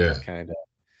where everything's kind of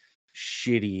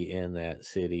shitty in that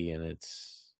city and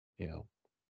it's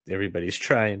everybody's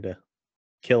trying to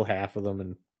kill half of them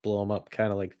and blow them up,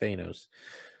 kind of like Thanos.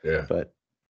 Yeah. But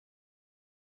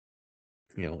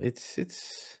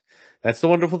it's that's the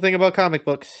wonderful thing about comic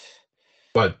books.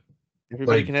 But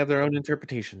everybody can have their own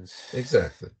interpretations.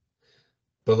 Exactly.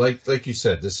 But like you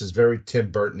said, this is very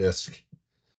Tim Burton-esque,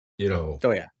 Oh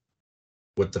yeah.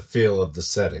 With the feel of the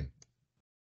setting.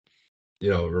 It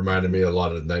reminded me a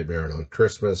lot of Nightmare on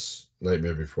Christmas,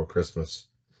 Nightmare Before Christmas.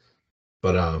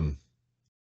 But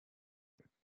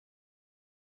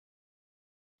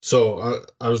so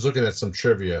I was looking at some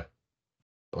trivia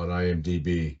on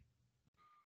IMDb,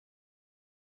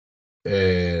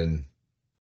 and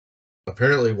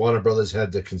apparently Warner Brothers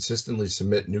had to consistently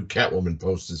submit new Catwoman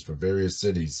posters for various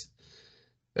cities,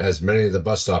 as many of the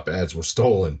bus stop ads were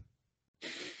stolen.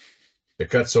 It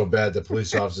got so bad that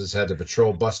police officers had to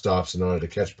patrol bus stops in order to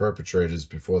catch perpetrators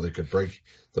before they could break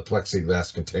the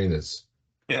plexiglass containers.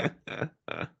 Yeah.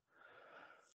 That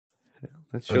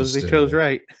shows they chose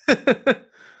right.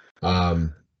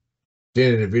 Danny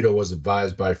DeVito was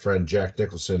advised by friend Jack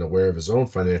Nicholson, aware of his own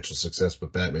financial success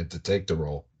with Batman, to take the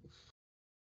role.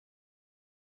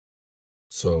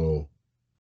 So,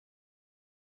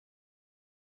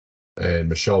 and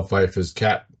Michelle Pfeiffer's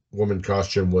Catwoman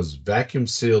costume was vacuum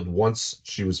sealed once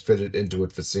she was fitted into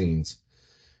it for scenes,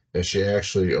 and she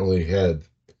actually only had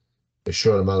a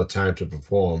short amount of time to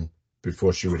perform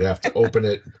before she would have to open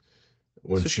it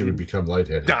when she would become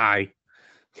lightheaded. Die.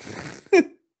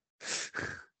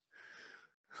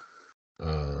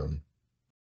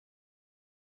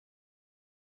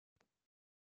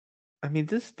 I mean,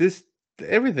 this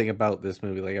everything about this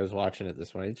movie, like I was watching it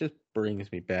this morning, it just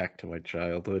brings me back to my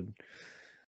childhood.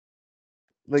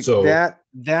 Like So that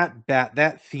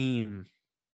theme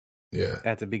yeah,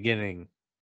 at the beginning,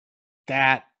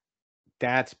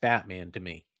 that's Batman to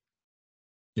me.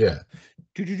 yeah,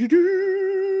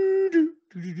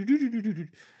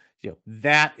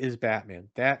 That is Batman.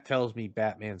 That tells me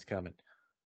Batman's coming.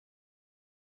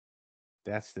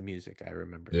 That's the music I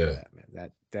remember for yeah.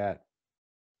 Batman. That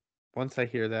once I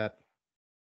hear that,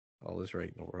 all is right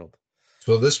in the world.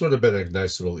 So this would have been a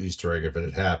nice little Easter egg if it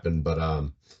had happened, but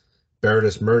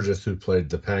Baroness Murgis, who played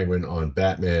the Penguin on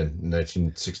Batman in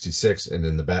 1966 and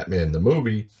in the Batman the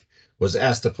movie, was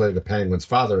asked to play the Penguin's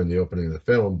father in the opening of the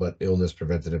film, but illness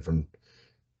prevented him from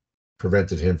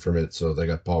it, so they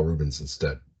got Paul Rubens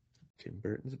instead. Tim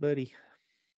Burton's buddy.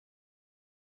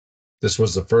 This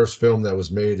was the first film that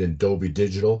was made in Dolby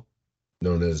Digital,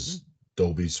 known as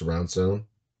Dolby Surround Sound.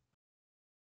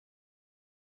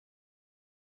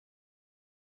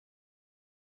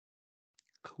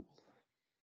 Cool.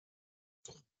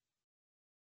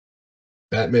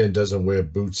 Batman doesn't wear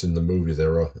boots in the movie.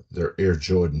 They're Air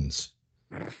Jordans,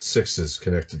 6s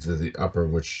connected to the upper,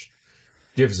 which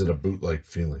gives it a boot-like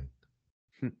feeling.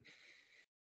 At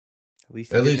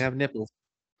least he didn't have nipples.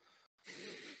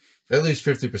 At least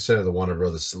 50% of the Warner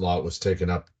Brothers lot was taken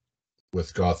up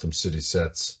with Gotham City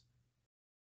sets.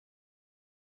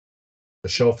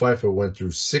 Michelle Pfeiffer went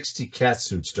through 60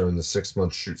 catsuits during the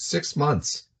 6-month shoot. 6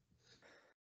 months!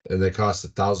 And they cost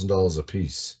 $1,000 a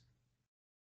piece.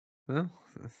 Well,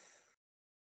 a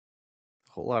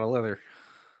whole lot of leather.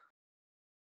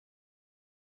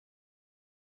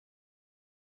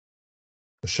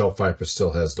 Michelle Pfeiffer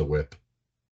still has the whip.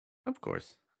 Of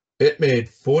course. It made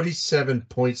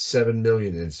 $47.7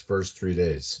 million in its first 3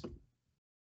 days.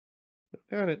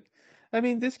 Got it. I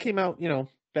mean, this came out,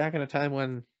 back in a time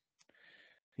when,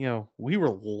 we were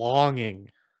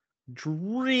longing,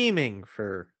 dreaming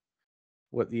for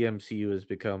what the MCU has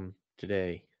become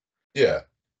today. Yeah.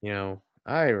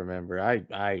 I remember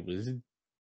I was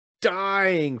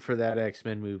dying for that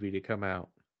X-Men movie to come out.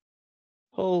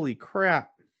 Holy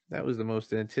crap. That was the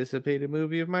most anticipated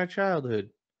movie of my childhood.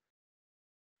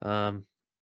 And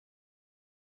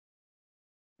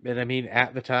I mean,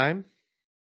 at the time,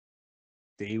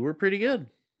 they were pretty good.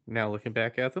 Now looking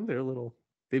back at them,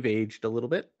 they've aged a little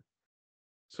bit.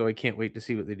 So I can't wait to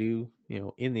see what they do,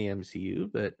 in the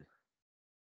MCU. But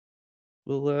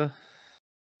I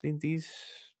think these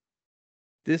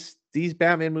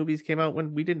Batman movies came out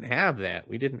when we didn't have that.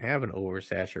 We didn't have an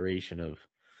oversaturation of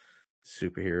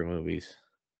superhero movies.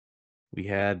 We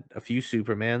had a few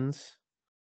Supermans.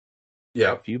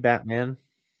 Yeah. A few Batman.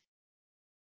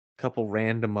 A couple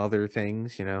random other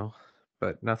things,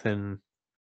 but nothing.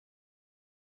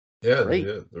 Yeah, great.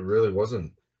 there really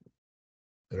wasn't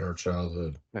in our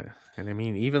childhood. And I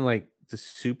mean, even like the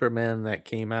Superman that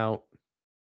came out,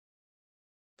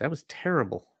 that was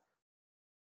terrible.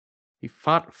 He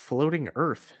fought floating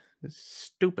Earth. It's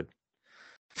stupid.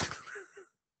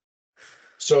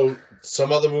 So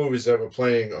some other movies that were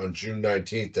playing on June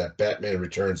 19th that Batman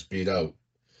Returns beat out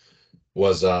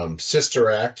was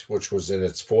Sister Act, which was in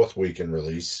its 4th week in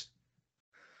release.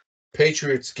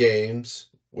 Patriots Games,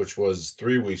 which was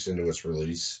 3 weeks into its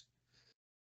release.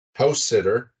 House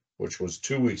Sitter, which was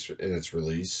 2 weeks in its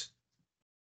release.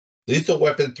 Lethal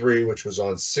Weapon 3, which was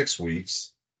on 6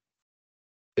 weeks.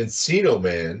 Encino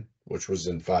Man, which was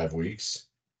in 5 weeks.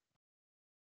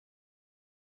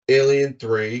 Alien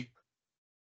 3,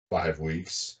 5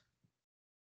 weeks.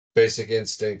 Basic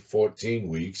Instinct, 14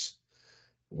 weeks.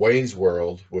 Wayne's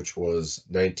World, which was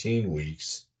 19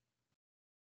 weeks.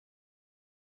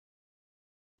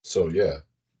 So, yeah.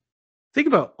 Think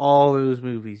about all those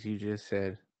movies you just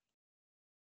said.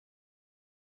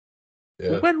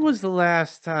 Yeah. When was the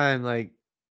last time, like,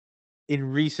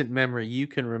 in recent memory, you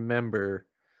can remember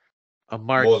a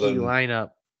marquee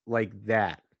lineup like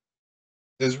that?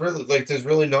 There's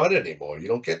really not anymore. You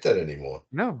don't get that anymore.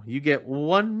 No, you get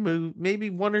one movie, maybe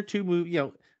one or two movies,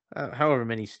 however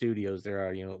many studios there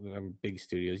are, big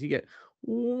studios. You get,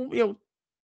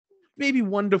 maybe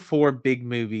 1 to 4 big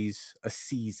movies a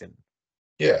season.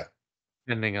 Yeah.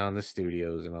 Depending on the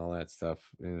studios and all that stuff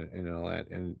and all that.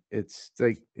 And it's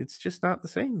like, it's just not the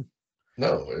same.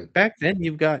 No. Back then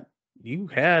you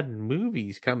had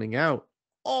movies coming out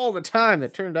all the time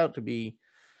that turned out to be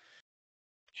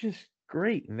just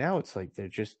great. And now it's like they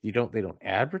don't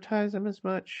advertise them as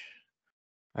much.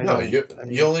 You only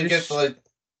get like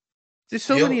there's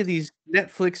so many of these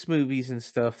Netflix movies and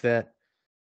stuff that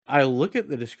I look at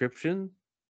the description,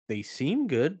 they seem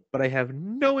good, but I have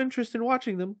no interest in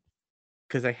watching them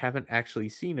because I haven't actually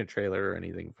seen a trailer or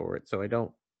anything for it. So I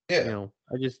don't. Yeah. You know,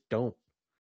 I just don't.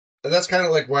 And that's kind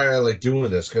of like why I like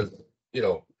doing this, because, you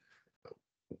know,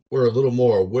 we're a little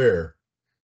more aware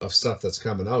of stuff that's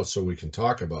coming out so we can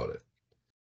talk about it.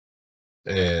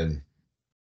 And,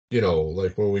 you know,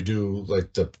 like when we do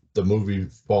like the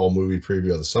fall movie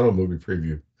preview or the summer movie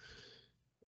preview,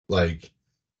 like,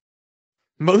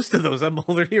 Most of those I'm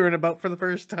only hearing about for the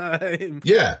first time.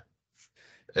 yeah.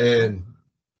 And,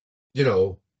 you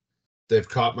know, they've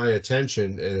caught my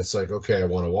attention and it's like, okay, I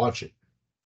want to watch it.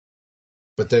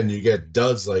 But then you get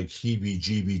duds like Heebie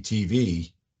Jeebie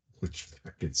TV, which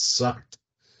fucking sucked.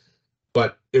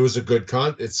 But it was a good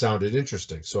it sounded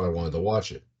interesting, so I wanted to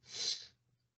watch it.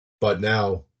 But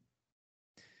now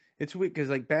It's weird because,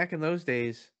 like, back in those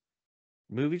days,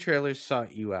 movie trailers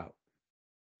sought you out.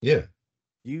 yeah.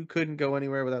 You couldn't go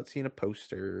anywhere without seeing a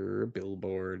poster or a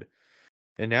billboard.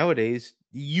 And nowadays,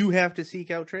 you have to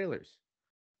seek out trailers.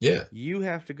 Yeah. You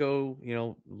have to go, you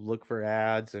know, look for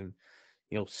ads and,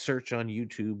 you know, search on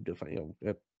YouTube to find, you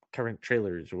know, current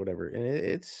trailers or whatever. And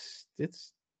it's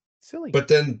silly. But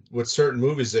then with certain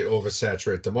movies, they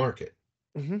oversaturate the market.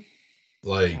 Mm-hmm.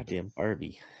 Like Goddamn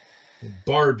Barbie.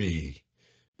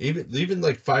 Even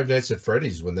like Five Nights at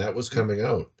Freddy's, when that was coming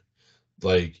out,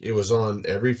 like it was on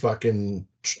every fucking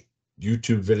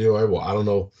YouTube video I don't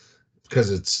know,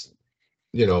 because it's,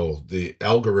 you know, the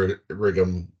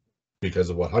algorithm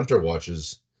because of what Hunter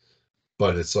watches.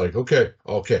 But it's like, okay,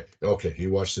 he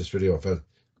watched this video and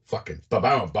fucking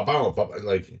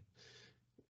like,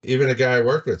 even a guy I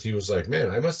worked with, he was like,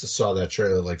 man, I must have saw that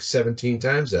trailer like 17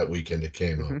 times that weekend it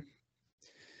came out.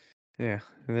 Yeah.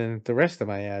 And then the rest of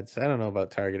my ads, I don't know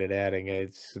about targeted adding.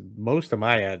 It's most of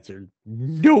my ads are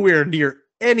nowhere near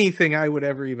anything I would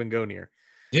ever even go near.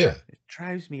 Yeah. It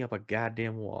drives me up a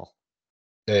goddamn wall.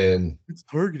 And it's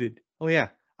targeted. Oh yeah.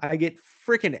 I get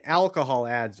freaking alcohol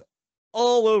ads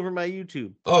all over my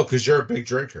YouTube. Oh, because you're a big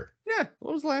drinker. Yeah.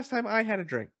 When was the last time I had a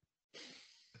drink?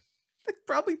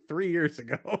 Probably 3 years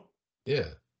ago. Yeah.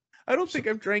 I don't think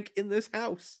I've drank in this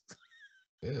house.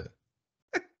 Yeah.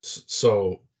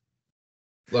 So,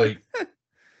 like,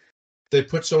 they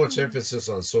put so much emphasis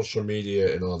on social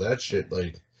media and all that shit.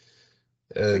 Like,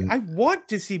 and I want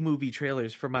to see movie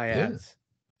trailers for my ads.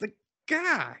 Like,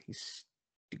 God, you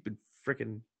stupid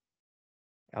freaking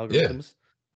algorithms.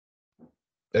 Yeah.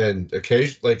 And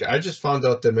occasionally, like, I just found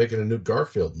out they're making a new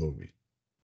Garfield movie.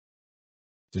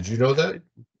 Did you know that?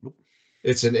 Nope.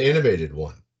 It's an animated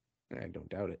one. I don't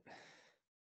doubt it.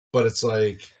 But it's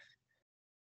like,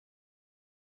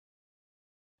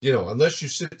 you know, unless you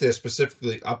sit there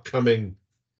specifically upcoming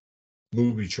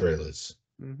movie trailers,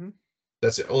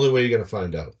 that's the only way you're going to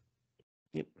find out.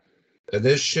 Yep. And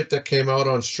there's shit that came out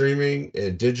on streaming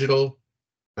and digital,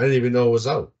 I didn't even know it was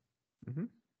out.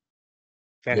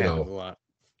 That happens a lot.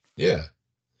 Yeah.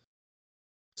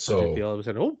 So all of a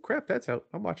sudden, oh crap, that's out.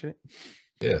 I'm watching it.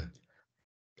 Yeah.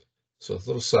 So a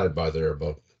little sidebar there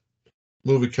about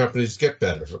movie companies, get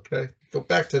better, okay? Go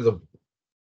back to the,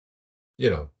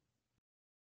 you know.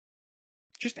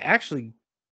 Just actually,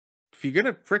 if you're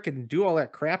gonna frickin' do all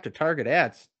that crap to target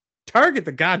ads, target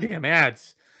the goddamn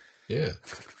ads. Yeah.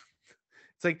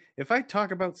 It's like, if I talk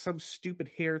about some stupid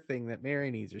hair thing that Mary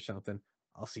needs or something,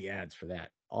 I'll see ads for that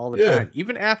all the time,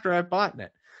 even after I've bought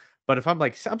it. But if I'm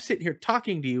like, I'm sitting here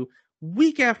talking to you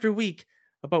week after week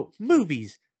about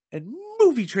movies and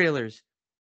movie trailers,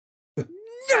 not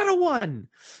a one.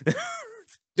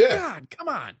 Yeah. God, come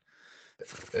on.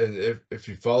 And if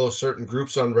you follow certain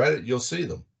groups on Reddit, you'll see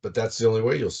them. But that's the only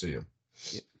way you'll see them.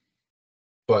 Yep.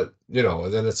 But, you know,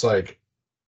 and then it's like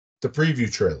the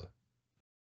preview trailer.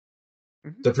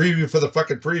 The preview for the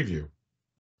fucking preview.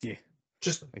 Yeah.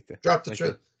 Just drop the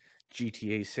trailer.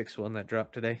 GTA 6 one that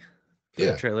dropped today. For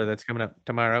the trailer that's coming out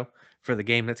tomorrow. For the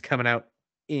game that's coming out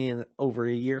in over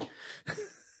a year.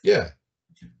 Yeah.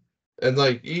 And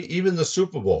like even the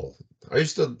Super Bowl. I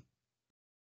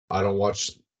don't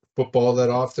watch football that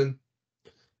often,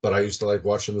 but I used to like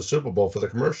watching the Super Bowl for the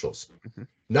commercials.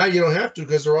 Now you don't have to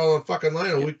because they're all on fucking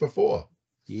line a week before.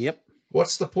 Yep.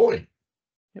 What's the point?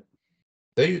 Yep.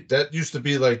 That used to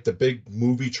be like the big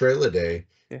movie trailer day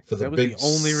for the the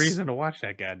only reason to watch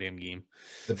that goddamn game.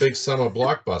 The big summer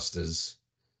blockbusters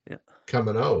Yeah.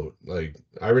 coming out. Like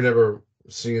I remember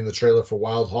seeing the trailer for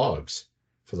Wild Hogs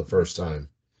for the first time.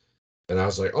 And I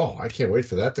was like, oh, I can't wait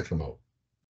for that to come out.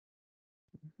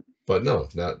 But no,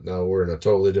 now we're in a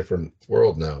totally different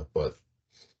world now. But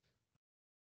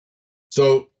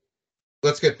so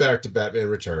let's get back to Batman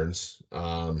Returns.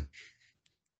 The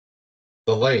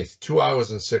length, 2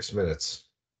 hours and 6 minutes.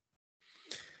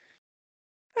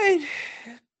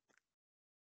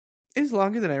 It's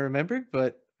longer than I remembered,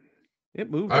 but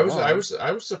it moved. I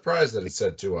was surprised that it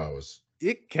said 2 hours.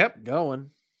 it kept going.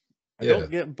 I Yeah.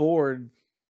 don't get bored,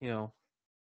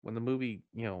 when the movie,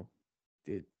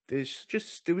 it was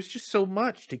just so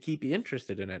much to keep you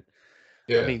interested in it.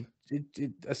 I Yeah. mean,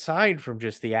 aside from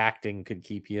just the acting could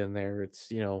keep you in there,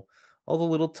 it's all the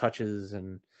little touches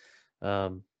and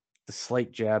the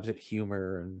slight jabs at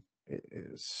humor, and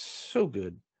it's so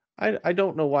good. I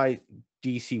don't know why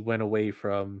DC went away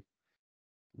from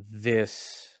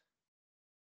this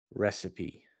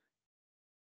recipe.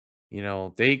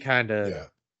 They kind of Yeah.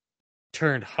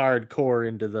 turned hardcore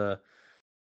into the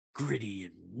gritty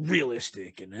and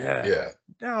realistic, and Yeah.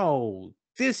 no,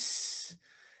 this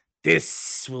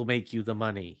will make you the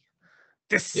money.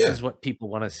 This Yeah. is what people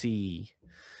want to see.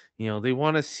 They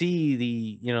want to see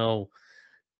the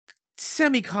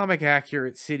semi-comic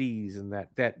accurate cities and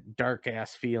that dark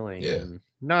ass feeling, Yeah. and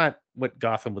not what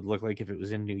Gotham would look like if it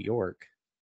was in New York.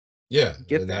 Yeah.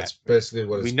 Get And that. that's basically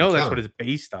what We it's know that's what become. it's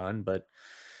based on, but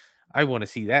I want to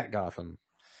see that Gotham.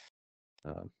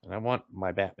 And I want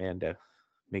my Batman to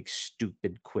make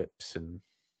stupid quips and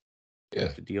Yeah.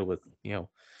 have to deal with,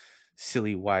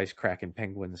 silly wisecracking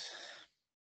penguins.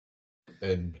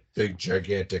 And big,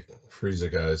 gigantic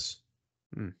Frieza guys.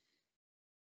 Hmm.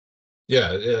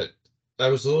 Yeah. I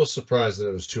was a little surprised that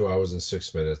it was 2 hours and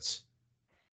 6 minutes.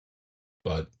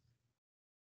 But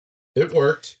it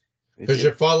worked. Because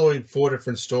you're following 4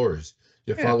 different stories.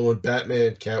 You're following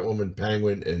Batman, Catwoman,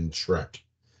 Penguin, and Shrek.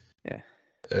 Yeah.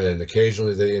 And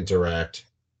occasionally they interact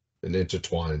and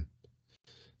intertwine.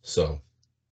 So,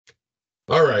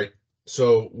 all right.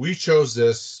 So we chose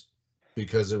this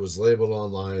because it was labeled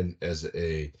online as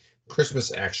a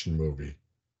Christmas action movie.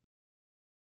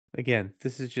 Again,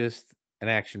 this is just an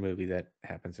action movie that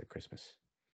happens at Christmas.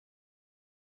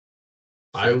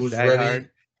 I was Die ready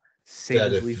Hard, same that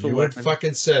as if Lethal you had Weapon,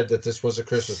 fucking said that this was a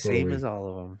Christmas same movie, as all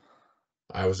of them.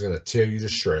 I was going to tear you to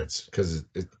shreds because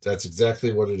that's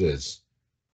exactly what it is.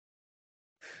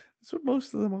 That's what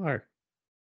most of them are.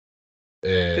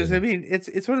 Because I And mean, it's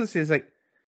one of those things. Like,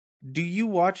 do you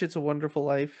watch It's a Wonderful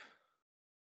Life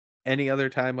any other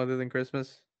time other than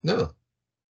Christmas? no,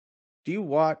 Do you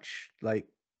watch, like,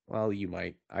 well, you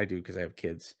might. I do because I have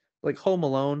kids. Like Home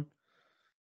Alone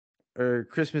or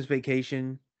Christmas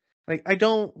Vacation. Like, I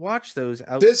don't watch those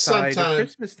outside of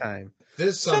Christmas time.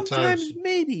 Sometimes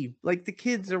maybe like the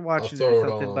kids are watching it or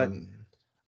something, but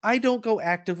I don't go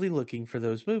actively looking for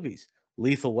those movies.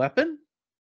 Lethal Weapon,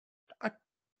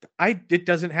 it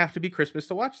doesn't have to be Christmas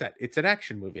to watch that. It's an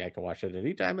action movie. I can watch it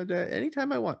anytime of day,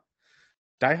 anytime I want.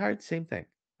 Die Hard, same thing.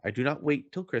 I do not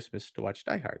wait till Christmas to watch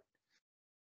Die Hard.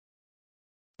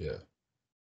 Yeah.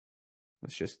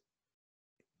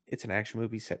 It's an action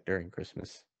movie set during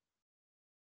Christmas.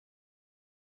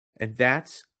 And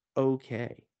that's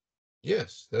okay.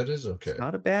 Yes, that is okay. It's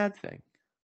not a bad thing.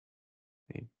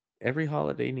 I mean, every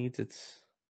holiday needs its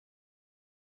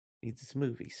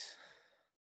movies.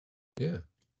 Yeah.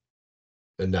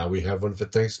 And now we have one for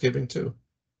Thanksgiving too.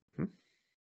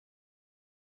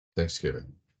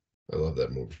 Thanksgiving. I love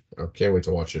that movie. I can't wait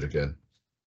to watch it again.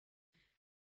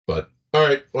 But all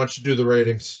right, why don't you do the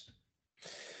ratings?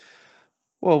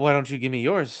 Well, why don't you give me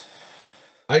yours?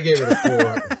 I gave it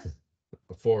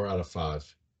a 4 out of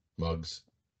 5 mugs.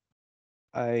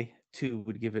 I too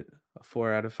would give it a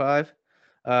 4 out of 5.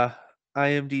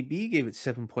 IMDb gave it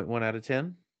 7.1 out of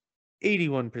 10.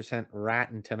 81%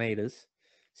 Rotten Tomatoes.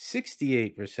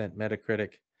 68%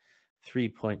 Metacritic.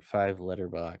 3.5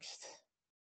 Letterboxd.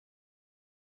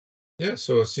 Yeah,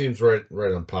 so it seems right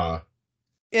on par.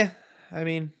 Yeah, I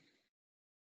mean,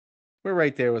 we're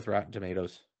right there with Rotten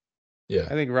Tomatoes. Yeah.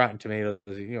 I think Rotten Tomatoes,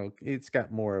 it's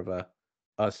got more of a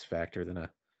us factor than a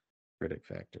critic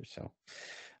factor. So,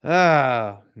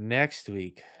 next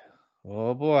week.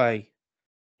 Oh boy.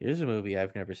 Here's a movie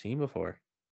I've never seen before.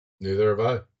 Neither have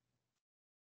I.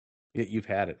 You've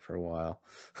had it for a while.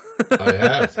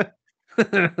 I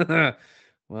have.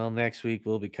 Well, next week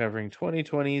we'll be covering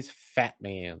 2020's Fat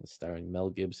Man, starring Mel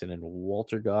Gibson and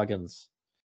Walter Goggins.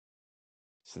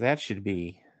 So that should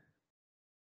be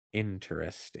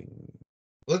interesting.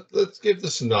 Let's give the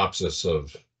synopsis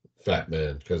of Fat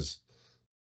Man, because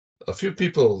a few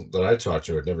people that I talked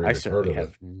to had never even heard of it. I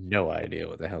have no idea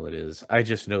what the hell it is. I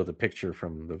just know the picture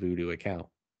from the Voodoo account.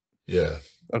 Yeah.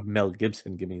 Of Mel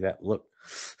Gibson. Give me that look.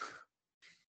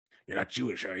 You're not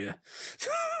Jewish, are you?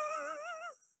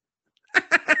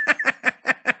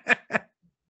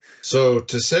 So,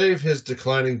 to save his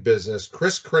declining business,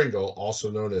 Kris Kringle,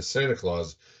 also known as Santa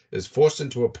Claus, is forced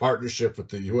into a partnership with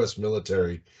the U.S.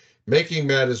 military. Making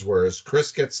matters worse,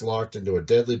 Kris gets locked into a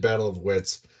deadly battle of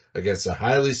wits against a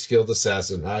highly skilled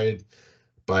assassin hired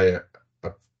by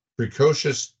a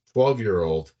precocious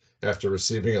 12-year-old after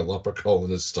receiving a lump of coal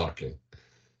in his stocking.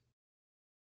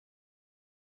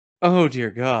 Oh dear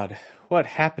God, what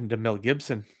happened to Mel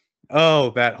Gibson?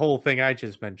 Oh, that whole thing I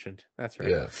just mentioned. That's right.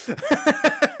 Yeah.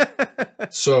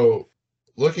 So,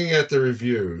 looking at the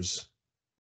reviews,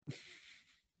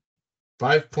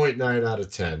 5.9 out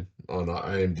of 10 on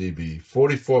IMDb,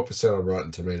 44% on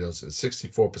Rotten Tomatoes, and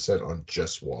 64% on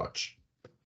Just Watch.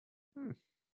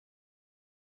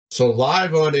 So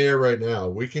live on air right now,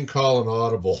 we can call an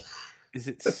audible. Is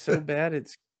it so bad?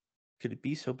 Could it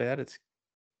be so bad it's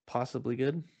possibly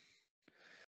good?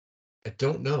 I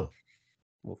don't know.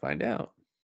 We'll find out.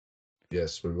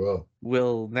 Yes, we will.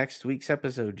 Will next week's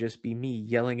episode just be me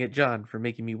yelling at John for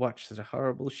making me watch such a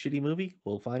horrible, shitty movie?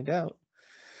 We'll find out.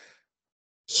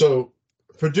 So,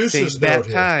 producer's Same note bat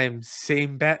here. time,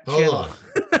 same bat Hold channel. on.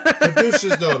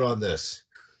 Producer's note on this.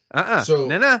 So,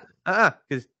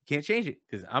 because can't change it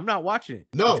because I'm not watching it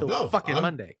until fucking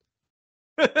Monday.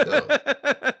 No.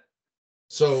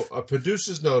 So, a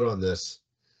producer's note on this.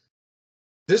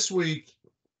 This week,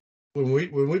 when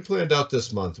we planned out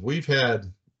this month, we've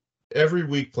had every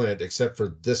week planned except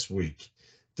for this week.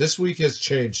 This week has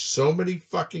changed so many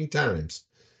fucking times.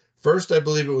 First, I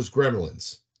believe it was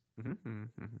Gremlins. Mm-hmm.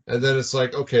 And then it's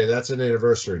like, okay, that's an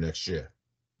anniversary next year.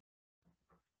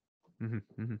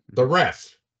 Mm-hmm. The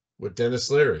Ref with Dennis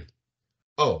Leary.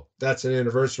 Oh, that's an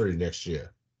anniversary next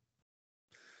year.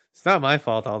 It's not my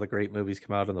fault all the great movies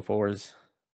come out in the 4s.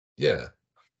 Yeah.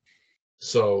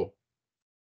 So,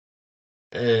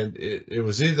 and it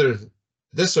was either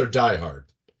this or Die Hard.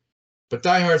 But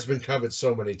Die Hard's been covered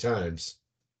so many times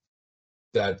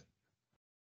that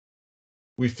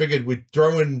we figured we'd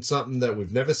throw in something that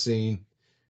we've never seen,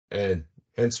 and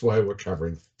hence why we're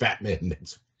covering Fat Man.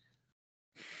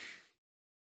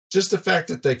 Just the fact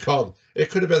that they called it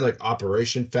could have been like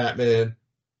Operation Fat Man.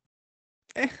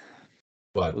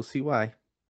 But we'll see why.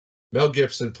 Mel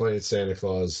Gibson playing Santa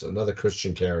Claus, another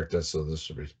Christian character, so this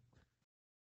should be.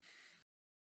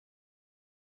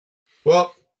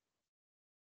 Well,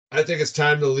 I think it's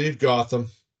time to leave Gotham,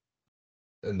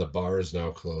 and the bar is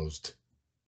now closed.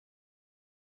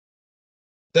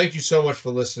 Thank you so much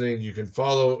for listening. You can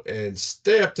follow and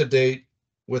stay up to date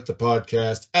with the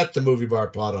podcast at the Movie Bar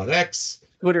Pod on X,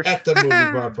 Twitter, at the Movie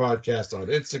Bar Podcast on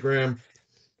Instagram,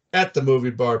 at the Movie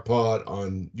Bar Pod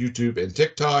on YouTube and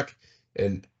TikTok,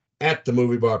 and at the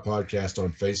Movie Bar Podcast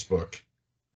on Facebook.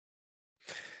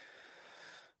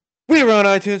 We are on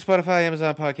iTunes, Spotify,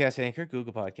 Amazon Podcast, Anchor,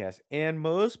 Google Podcasts, and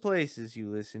most places you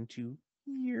listen to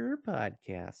your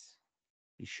podcasts.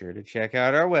 Be sure to check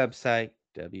out our website,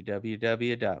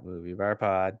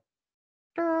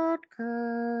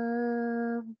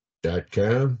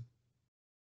 www.moviebarpod.com.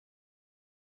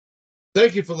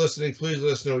 Thank you for listening. Please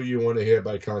let us know what you want to hear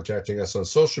by contacting us on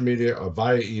social media or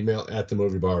via email at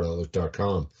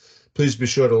themoviebar@outlook.com. Please be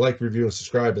sure to like, review, and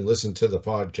subscribe and listen to the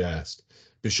podcast.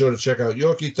 Be sure to check out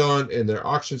Yorkie-Thon and their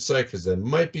auction site because there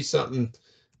might be something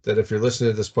that if you're listening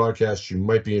to this podcast, you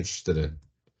might be interested in.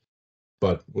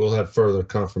 But we'll have further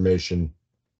confirmation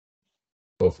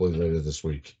hopefully later this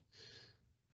week.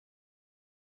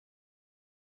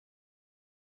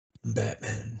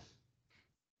 Batman.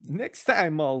 Next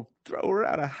time I'll throw her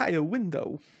out a higher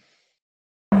window.